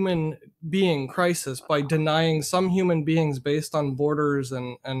human being crisis, by denying some human beings based on borders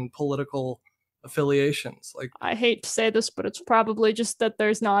and political affiliations. Like, I hate to say this, but it's probably just that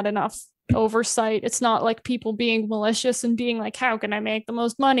there's not enough oversight. It's not like people being malicious and being like, how can I make the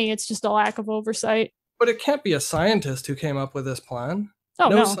most money? It's just a lack of oversight. But it can't be a scientist who came up with this plan.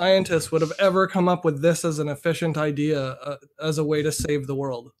 No scientist would have ever come up with this as an efficient idea, as a way to save the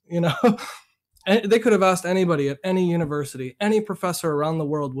world, And they could have asked anybody at any university, any professor around the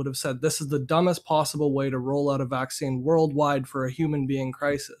world would have said, this is the dumbest possible way to roll out a vaccine worldwide for a human being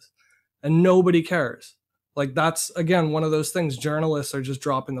crisis. And nobody cares. Like, that's, again, one of those things journalists are just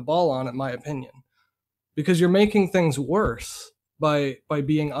dropping the ball on, in my opinion. Because you're making things worse by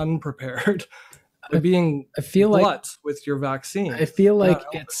being unprepared, by being blunt with your vaccine. I feel like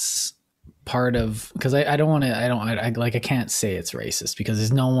it's part of, because I can't say it's racist because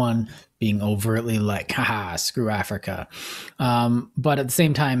there's no one being overtly like, haha, screw Africa. But at the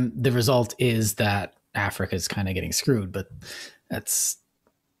same time, the result is that Africa is kind of getting screwed, but at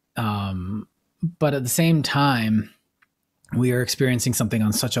the same time, we are experiencing something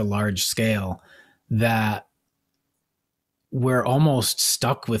on such a large scale that we're almost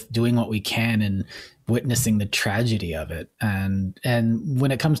stuck with doing what we can and witnessing the tragedy of it. And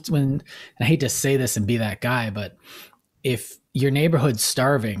when it comes to, and I hate to say this and be that guy, but if your neighborhood's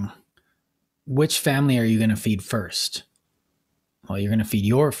starving, which family are you going to feed first? Well, you're going to feed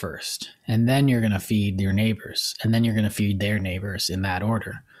your first, and then you're going to feed your neighbors, and then you're going to feed their neighbors in that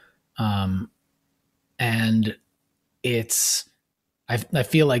order. And I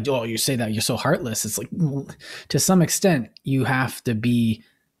feel like, oh, you say that you're so heartless. It's like, to some extent, you have to be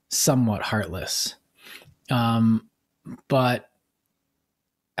somewhat heartless. But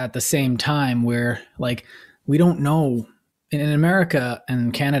at the same time, we don't know. In America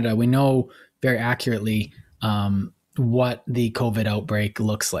and Canada, we know very accurately what the COVID outbreak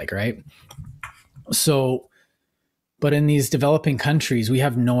looks like, right? So, but in these developing countries, we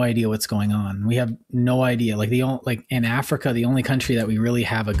have no idea what's going on. We have no idea. Like in Africa, the only country that we really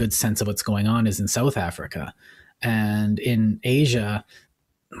have a good sense of what's going on is in South Africa, and in Asia,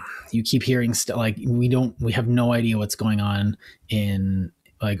 you keep hearing we have no idea what's going on in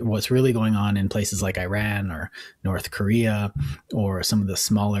what's really going on in places like Iran or North Korea or some of the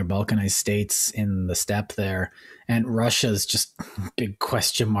smaller Balkanized states in the steppe there. And Russia's just a big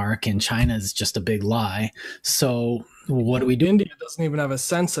question mark, and China's just a big lie. So what do we do? India doesn't even have a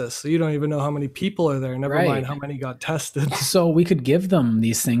census, so you don't even know how many people are there, never mind how many got tested. So we could give them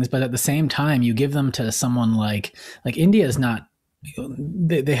these things, but at the same time, you give them to someone like India is not,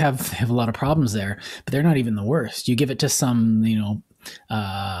 they have a lot of problems there, but they're not even the worst. You give it to some,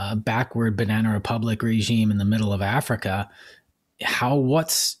 backward banana republic regime in the middle of Africa.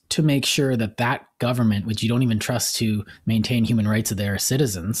 What's to make sure that government, which you don't even trust to maintain human rights of their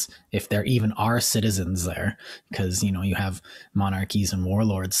citizens, if there even are citizens there, because, you have monarchies and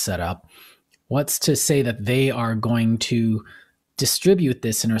warlords set up, what's to say that they are going to distribute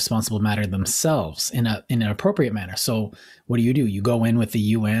this in a responsible manner themselves, in an appropriate manner? So what do? You go in with the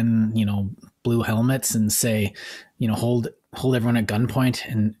UN, blue helmets, and say, hold everyone at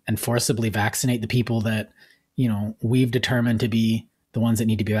gunpoint and forcibly vaccinate the people that, we've determined to be the ones that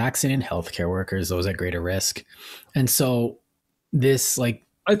need to be vaccinated, healthcare workers, those at greater risk. And so this, I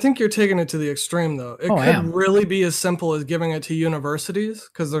think you're taking it to the extreme, though. It could really be as simple as giving it to universities,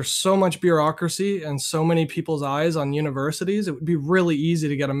 because there's so much bureaucracy and so many people's eyes on universities. It would be really easy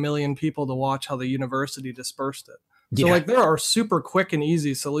to get 1 million people to watch how the university dispersed it. So there are super quick and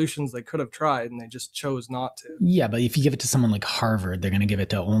easy solutions they could have tried, and they just chose not to. Yeah, but if you give it to someone like Harvard, they're going to give it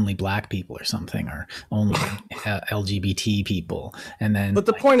to only black people or something, or only LGBT people. And then, but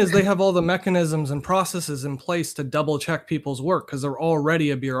the point is, they have all the mechanisms and processes in place to double check people's work, because they're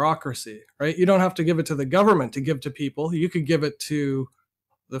already a bureaucracy, right? You don't have to give it to the government to give to people. You could give it to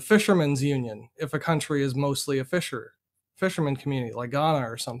the fishermen's union if a country is mostly a fisherman community, like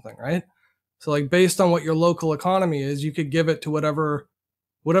Ghana or something, right? So based on what your local economy is, you could give it to whatever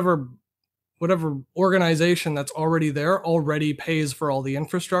organization that's already there, already pays for all the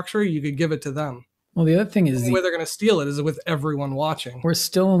infrastructure. You could give it to them. Well, the other thing is, the way they're going to steal it is with everyone watching. We're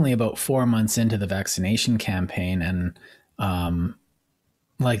still only about 4 months into the vaccination campaign, and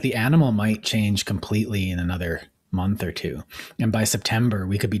the animal might change completely in another month or two, and by September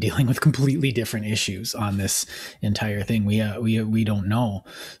we could be dealing with completely different issues on this entire thing. We don't know.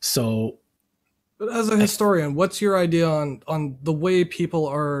 So, but as a historian, what's your idea on the way people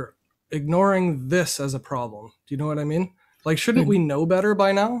are ignoring this as a problem? Do you know what I mean? Shouldn't we know better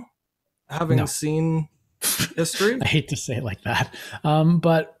by now, having seen history? I hate to say it like that,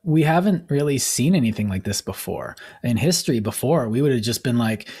 but we haven't really seen anything like this before. In history before, we would have just been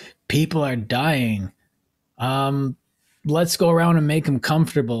like, people are dying, let's go around and make them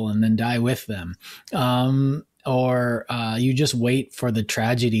comfortable and then die with them. Or you just wait for the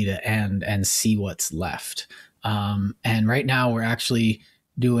tragedy to end and see what's left. And right now we're actually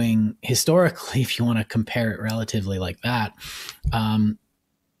doing, historically, if you want to compare it relatively like that,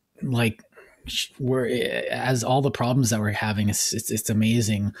 we're, as all the problems that we're having, it's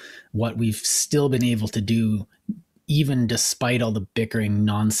amazing what we've still been able to do, even despite all the bickering,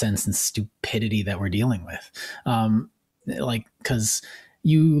 nonsense, and stupidity that we're dealing with. Because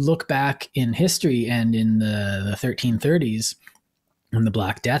you look back in history, and in the 1330s, when the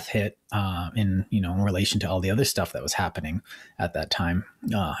Black Death hit, in relation to all the other stuff that was happening at that time,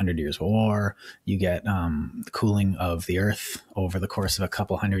 100 Years' War, you get the cooling of the Earth over the course of a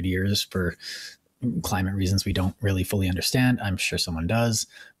couple hundred years for climate reasons we don't really fully understand. I'm sure someone does,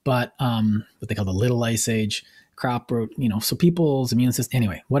 but what they call the Little Ice Age, so people's immune system,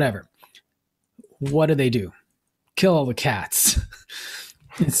 anyway, whatever. What do? Kill all the cats.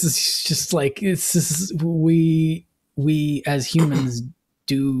 It's just we as humans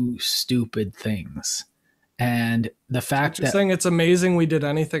do stupid things, and the fact that you're saying it's amazing we did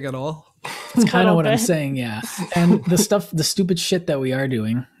anything at all. It's kind of what I'm saying, yeah. And the stupid shit that we are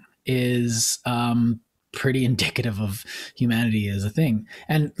doing is pretty indicative of humanity as a thing.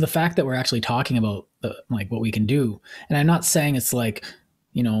 And the fact that we're actually talking about what we can do, and I'm not saying it's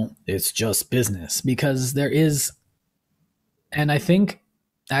it's just business, because there is, and I think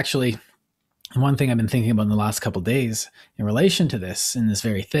actually And one thing I've been thinking about in the last couple of days in relation to this, in this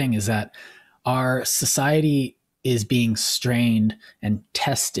very thing, is that our society is being strained and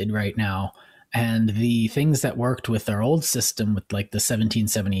tested right now. And the things that worked with our old system, with like the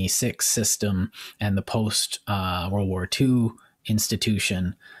 1776 system and the post World War II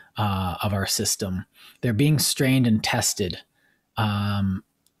institution of our system, they're being strained and tested.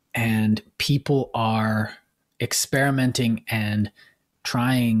 And people are experimenting and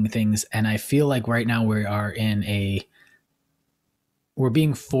trying things. And I feel like right now we're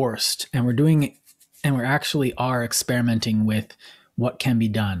being forced, and we're actually are experimenting with what can be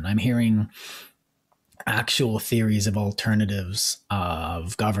done. I'm hearing actual theories of alternatives,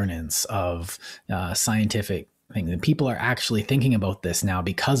 of governance, of scientific things. And people are actually thinking about this now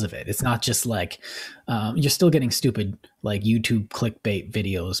because of it. It's not just like, you're still getting stupid like YouTube clickbait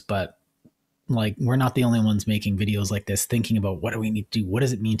videos, but like, we're not the only ones making videos like this, thinking about what do we need to do? What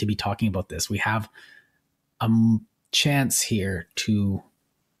does it mean to be talking about this? We have a chance here to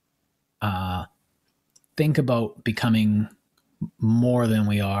think about becoming more than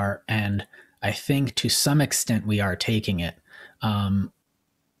we are. And I think to some extent we are taking it. And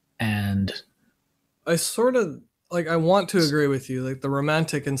I sort of like, I want to agree with you, like the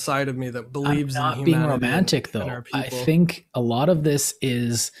romantic inside of me that believes in humanity. Being romantic though. I think a lot of this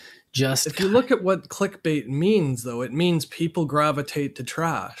is just, if you look at what clickbait means though, it means people gravitate to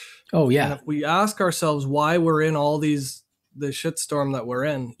trash. Oh yeah. And if we ask ourselves why we're in all the shitstorm that we're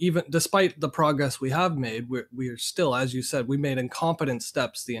in, even despite the progress we have made, we are still, as you said, we made incompetent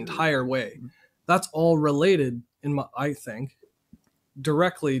steps the entire way. That's all related, I think,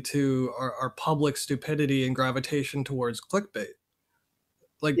 directly to our public stupidity and gravitation towards clickbait.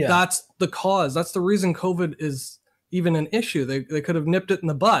 Like, yeah. That's the cause. That's the reason COVID is even an issue. They could have nipped it in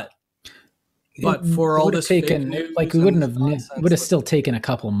the butt. But for all this taken, like, we wouldn't have, would have still taken a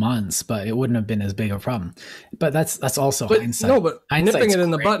couple months, but it wouldn't have been as big a problem. But that's also hindsight. No, but nipping it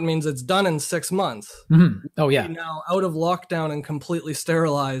in the butt means it's done in 6 months. Mm-hmm. Oh yeah. We're now out of lockdown and completely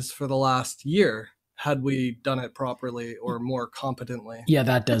sterilized for the last year, had we done it properly or more competently. Yeah,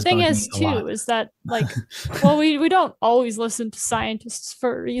 that does. The thing is too, is that like, well, we don't always listen to scientists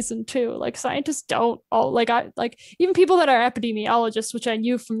for a reason too. Like, scientists don't all like even people that are epidemiologists, which I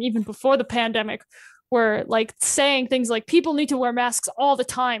knew from even before the pandemic, were like saying things like people need to wear masks all the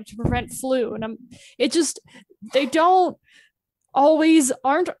time to prevent flu, and they don't always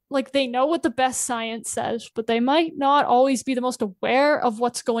aren't like, they know what the best science says, but they might not always be the most aware of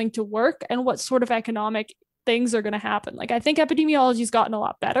what's going to work and what sort of economic things are going to happen. Like, I think epidemiology's gotten a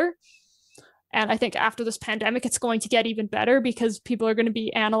lot better. And I think after this pandemic, it's going to get even better because people are going to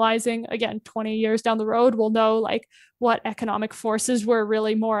be analyzing, again, 20 years down the road, we'll know like what economic forces were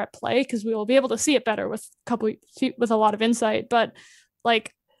really more at play, because we will be able to see it better with a lot of insight. But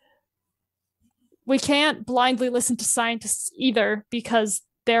like, we can't blindly listen to scientists either, because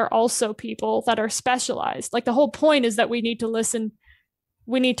they're also people that are specialized. Like, the whole point is that we need to listen.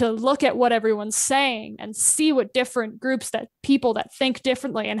 We need to look at what everyone's saying and see what different groups, that people that think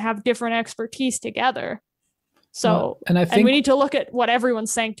differently and have different expertise together. So, and we need to look at what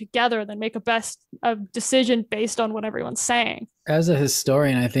everyone's saying together, then make a decision based on what everyone's saying. As a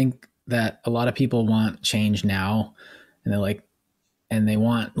historian, I think that a lot of people want change now, and they're like, and they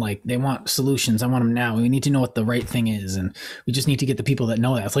want solutions. I want them now. We need to know what the right thing is. And we just need to get the people that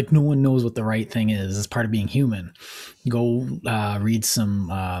know that. It's like, no one knows what the right thing is. It's part of being human. Go read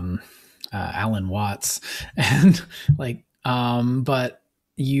some Alan Watts. And like, but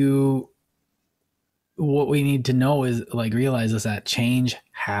what we need to know is like, realize is that change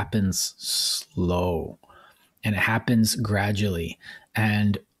happens slow and it happens gradually.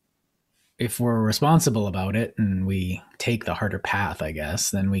 And if we're responsible about it and we take the harder path, I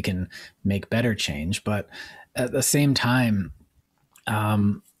guess, then we can make better change. But at the same time,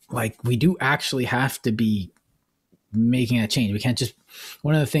 like, we do actually have to be making a change. We can't just,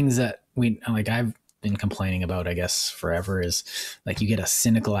 one of the things that I've been complaining about, I guess, forever is like, you get a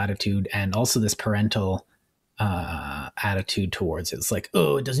cynical attitude and also this parental attitude towards it. It's like,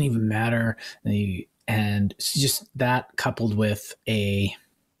 oh, it doesn't even matter. And it's just that coupled with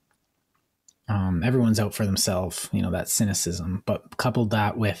everyone's out for themselves, that cynicism, but coupled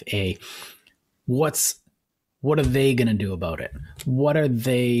that with what are they going to do about it? What are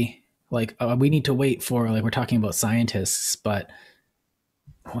they like? We need to wait for, like, we're talking about scientists, but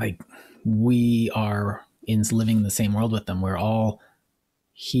like, we are living in the same world with them. We're all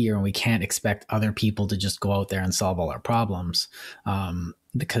here, and we can't expect other people to just go out there and solve all our problems,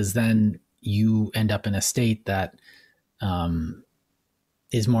 because then you end up in a state that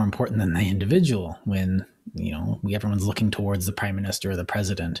is more important than the individual when, everyone's looking towards the prime minister or the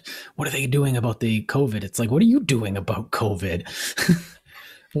president. What are they doing about the COVID? It's like, what are you doing about COVID?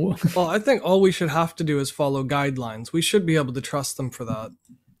 Well, I think all we should have to do is follow guidelines. We should be able to trust them for that.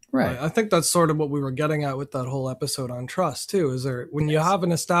 Right. I think that's sort of what we were getting at with that whole episode on trust too, is there, when you have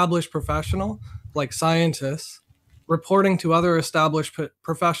an established professional like scientists reporting to other established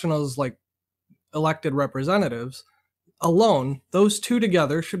professionals like elected representatives, alone, those two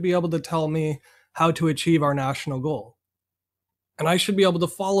together should be able to tell me how to achieve our national goal. And I should be able to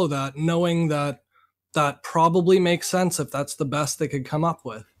follow that, knowing that that probably makes sense if that's the best they could come up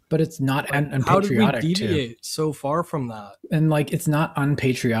with. But it's not unpatriotic. How did we deviate so far from that? And like, it's not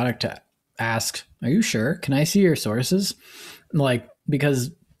unpatriotic to ask, are you sure? Can I see your sources? Like,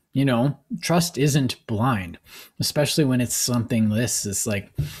 because, trust isn't blind, especially when it's something this. It's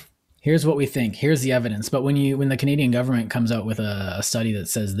like, here's what we think, here's the evidence. But when the Canadian government comes out with a study that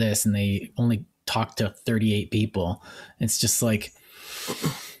says this and they only talk to 38 people, it's just like,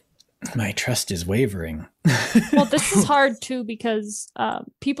 my trust is wavering. Well, this is hard too, because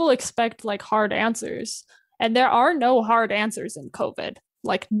people expect like hard answers, and there are no hard answers in COVID,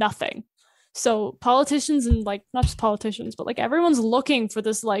 like nothing. So politicians and like, not just politicians, but like everyone's looking for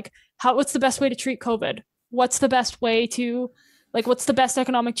this, like, what's the best way to treat COVID? What's the best way to, like, what's the best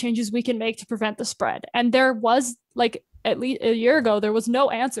economic changes we can make to prevent the spread? And there was, like, at least a year ago, there was no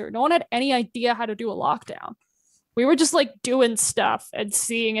answer. No one had any idea how to do a lockdown. We were just like doing stuff and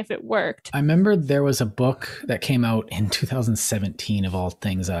seeing if it worked. I remember there was a book that came out in 2017 of all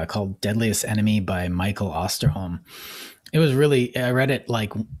things called Deadliest Enemy by Michael Osterholm. It was really, I read it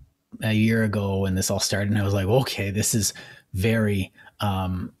like a year ago when this all started, and I was like, okay, this is very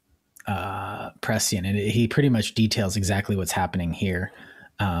prescient. And he pretty much details exactly what's happening here.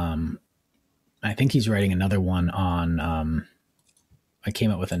 I think he's writing another one on, I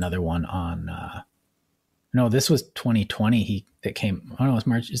came up with another one on, no, this was 2020. It's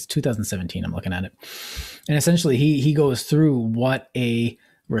March, it's 2017. I'm looking at it. And essentially he goes through what a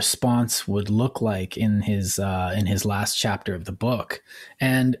response would look like in his last chapter of the book.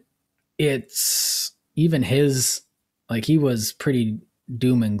 And it's even his, like, he was pretty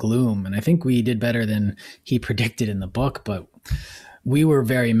doom and gloom. And I think we did better than he predicted in the book, but we were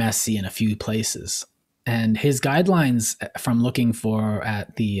very messy in a few places. And his guidelines from looking for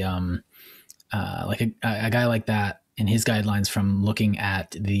at the, like a guy like that, in his guidelines from looking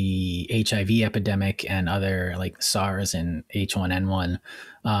at the HIV epidemic and other like SARS and H1N1,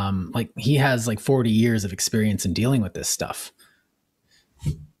 like he has like 40 years of experience in dealing with this stuff.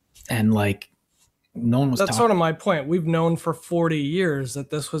 And like, no one was That's sort of my point. We've known for 40 years that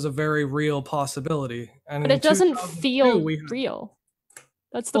this was a very real possibility. And but it doesn't feel real.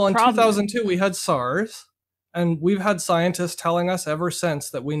 That's the problem. In 2002, we had SARS. And we've had scientists telling us ever since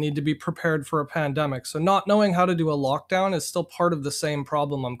that we need to be prepared for a pandemic. So not knowing how to do a lockdown is still part of the same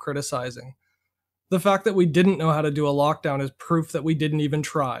problem I'm criticizing. The fact that we didn't know how to do a lockdown is proof that we didn't even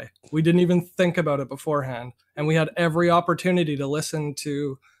try. We didn't even think about it beforehand. And we had every opportunity to listen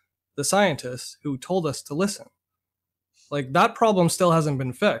to the scientists who told us to listen. Like, that problem still hasn't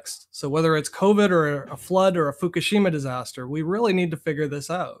been fixed. So whether it's COVID or a flood or a Fukushima disaster, we really need to figure this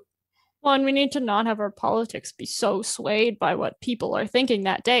out. Well, and we need to not have our politics be so swayed by what people are thinking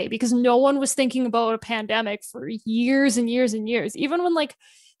that day, because no one was thinking about a pandemic for years and years and years. Even when like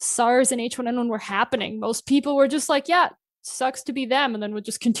SARS and H1N1 were happening, most people were just like, yeah, sucks to be them, and then would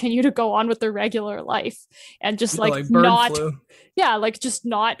just continue to go on with their regular life and just like not flu. Like just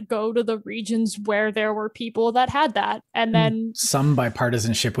not go to the regions where there were people that had that. And then some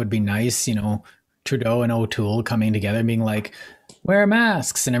bipartisanship would be nice, Trudeau and O'Toole coming together and being like, wear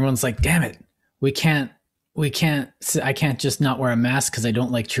masks, and everyone's like, damn it, I can't just not wear a mask because I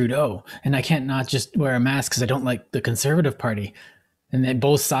don't like Trudeau, and I can't not just wear a mask because I don't like the Conservative Party. And then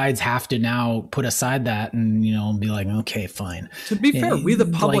both sides have to now put aside that and be like, okay, fine. To be fair, we the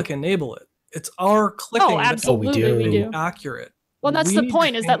public enable it. It's our clicking. Oh, absolutely, we do. Accurate. Well, that's the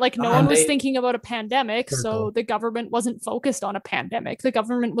point, is that like no one was thinking about a pandemic, so the government wasn't focused on a pandemic. The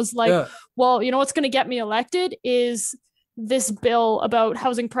government was like, well, what's going to get me elected is this bill about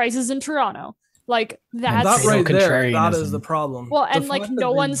housing prices in Toronto. Like that's that right there. That is the problem. Well, and like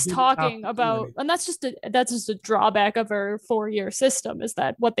no one's talking about, and that's just a drawback of our 4-year system, is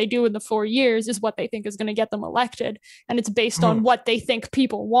that what they do in the 4 years is what they think is going to get them elected, and it's based on what they think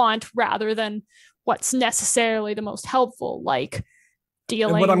people want rather than what's necessarily the most helpful, like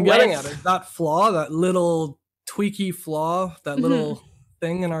dealing. And what I'm getting at is that flaw, that little tweaky flaw, that little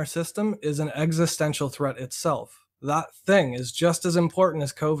thing in our system is an existential threat itself. That thing is just as important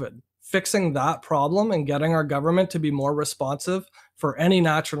as COVID. Fixing that problem and getting our government to be more responsive for any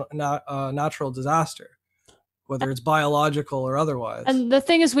natural disaster, whether it's biological or otherwise. And the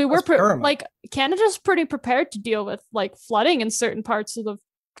thing is, we were like, Canada's pretty prepared to deal with like flooding in certain parts of the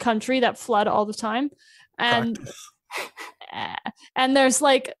country that flood all the time, and and there's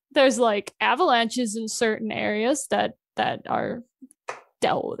like avalanches in certain areas that are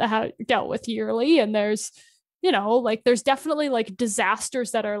dealt with yearly, and there's, you know, like there's definitely like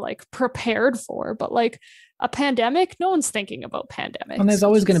disasters that are like prepared for, but like a pandemic, no one's thinking about pandemics. And there's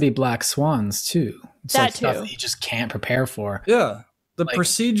always going to be black swans too. It's that like too. Stuff that you just can't prepare for. Yeah. The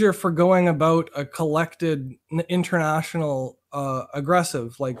procedure for going about a collected international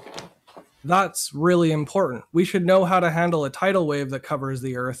aggressive, like, that's really important. We should know how to handle a tidal wave that covers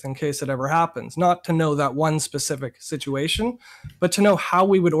the earth in case it ever happens. Not to know that one specific situation, but to know how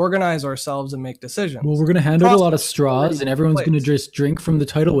we would organize ourselves and make decisions. Well, we're going to hand out a lot of straws and everyone's going to just drink from the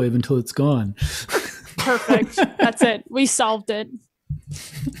tidal wave until it's gone. Perfect. That's it. We solved it.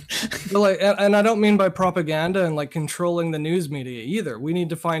 And I don't mean by propaganda and like controlling the news media either. We need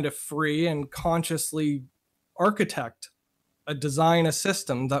to find a free and consciously design a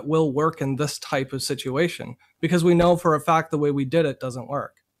system that will work in this type of situation, because we know for a fact the way we did it doesn't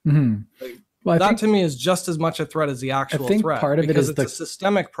work. Mm-hmm. Well, that to me is just as much a threat as the actual threat. Part of because it is it's a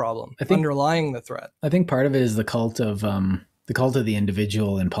systemic problem underlying the threat. I think part of it is the cult of the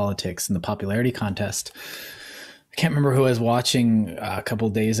individual in politics and the popularity contest. I can't remember who I was watching a couple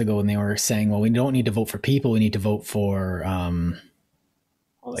of days ago, and they were saying, well, we don't need to vote for people, we need to vote for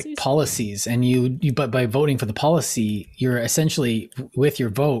policies. And but by voting for the policy, you're essentially, with your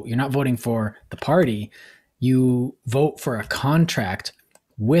vote, you're not voting for the party, you vote for a contract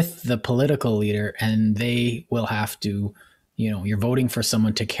with the political leader, and they will have to, you're voting for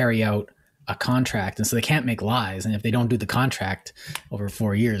someone to carry out a contract, and so they can't make lies. And if they don't do the contract over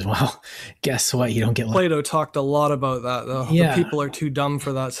 4 years, well, guess what? You don't get. Plato talked a lot about that, though. Yeah. The people are too dumb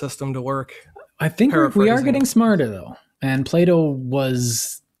for that system to work. I think we are getting smarter, though. And Plato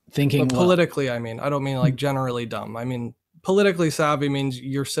was thinking. But politically, I mean, I don't mean like generally dumb. I mean, politically savvy means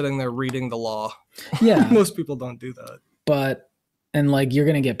you're sitting there reading the law. Yeah, most people don't do that. And like you're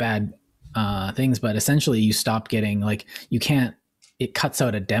gonna get bad things, but essentially you stop getting like you can't. It cuts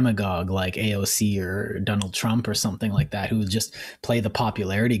out a demagogue like AOC or Donald Trump or something like that, who just play the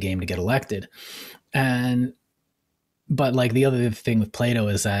popularity game to get elected. But like the other thing with Plato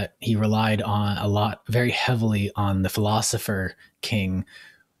is that he relied very heavily on the philosopher king.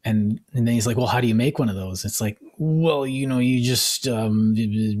 And then he's like, well, how do you make one of those? It's like, well, you just,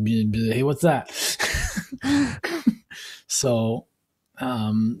 hey, what's that? So,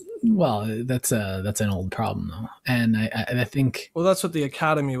 well, that's an old problem though. And I think, well, that's what the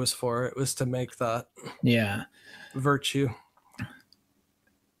academy was for. It was to make that virtue.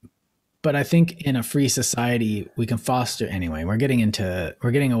 But I think in a free society, we can foster anyway. We're getting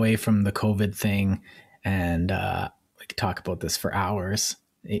away from the COVID thing, and we could talk about this for hours.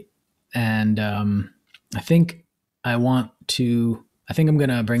 And I think I'm going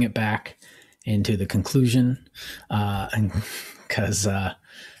to bring it back into the conclusion, and because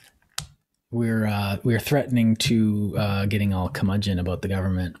we're threatening to getting all curmudgeon about the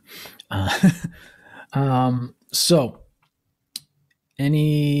government. So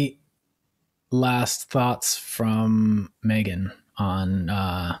any last thoughts from Megan on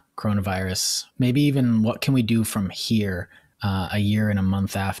coronavirus? Maybe even what can we do from here a year and a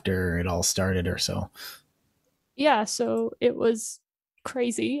month after it all started or so? Yeah, so it was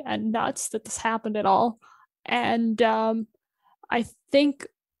crazy and nuts that this happened at all. And I think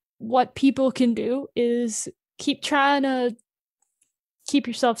what people can do is keep trying to keep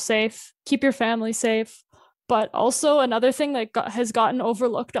yourself safe, keep your family safe. But also another thing that has gotten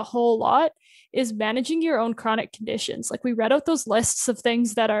overlooked a whole lot is managing your own chronic conditions. Like we read out those lists of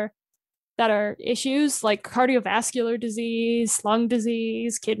things that are issues like cardiovascular disease, lung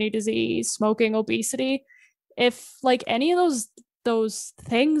disease, kidney disease, smoking, obesity. If like any of those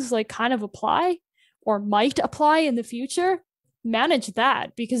things like kind of apply or might apply in the future, manage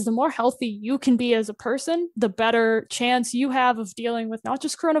that, because the more healthy you can be as a person, the better chance you have of dealing with not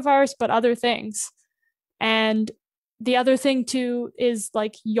just coronavirus, but other things. And the other thing too is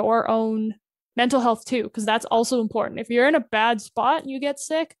like your own mental health too, because that's also important. If you're in a bad spot and you get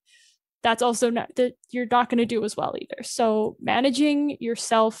sick, that's also that you're not going to do as well either. So managing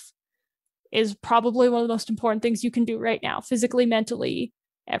yourself is probably one of the most important things you can do right now, physically, mentally,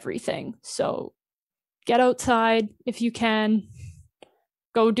 everything. So get outside if you can.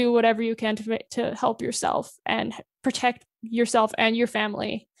 Go do whatever you can to help yourself and protect yourself and your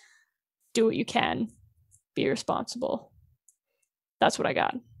family. Do what you can. Be responsible. That's what I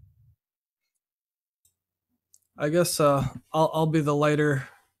got. I guess I'll be the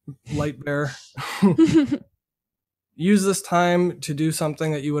light bearer. Use this time to do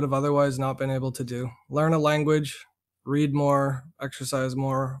something that you would have otherwise not been able to do. Learn a language, read more, exercise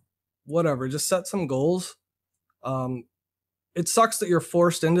more, whatever. Just set some goals. It sucks that you're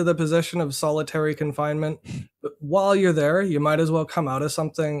forced into the position of solitary confinement, but while you're there, you might as well come out of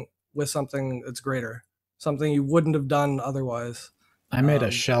something with something that's greater, something you wouldn't have done otherwise. I made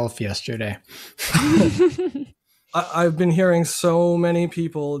a shelf yesterday. I've been hearing so many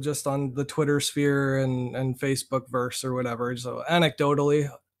people just on the Twitter sphere and Facebook verse or whatever. So anecdotally,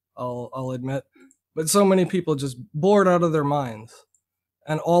 I'll admit, but so many people just bored out of their minds,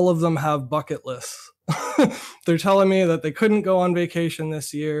 and all of them have bucket lists. They're telling me that they couldn't go on vacation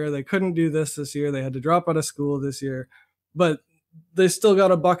this year. They couldn't do this year. They had to drop out of school this year, but they still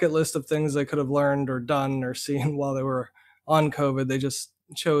got a bucket list of things they could have learned or done or seen while they were on COVID. They just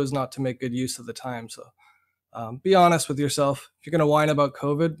chose not to make good use of the time. So be honest with yourself. If you're going to whine about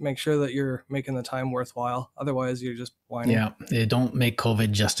COVID, make sure that you're making the time worthwhile. Otherwise, you're just whining. Yeah, don't make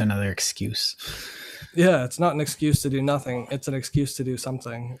COVID just another excuse. Yeah, it's not an excuse to do nothing. It's an excuse to do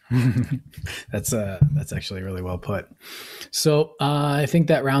something. That's actually really well put. So I think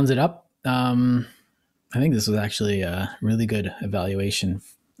that rounds it up. I think this was actually a really good evaluation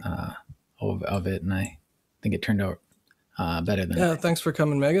of it, and I think it turned out better than. Yeah, thanks for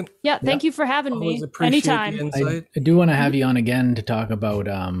coming, Megan. Yeah, thank you for having me. Anytime. I do want to have you on again to talk about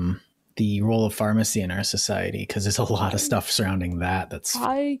the role of pharmacy in our society, because there's a lot of stuff surrounding that that's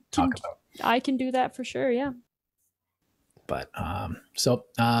talk about. I can do that for sure. Yeah. But so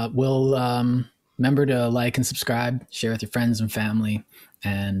we'll remember to like and subscribe, share with your friends and family,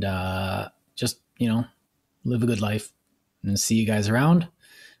 and just live a good life. And see you guys around.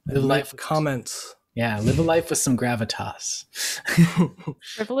 Live life comments. Yeah, live a life with some gravitas.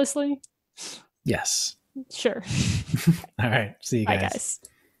 Frivolously? Yes. Sure. All right. See you guys. Bye, guys.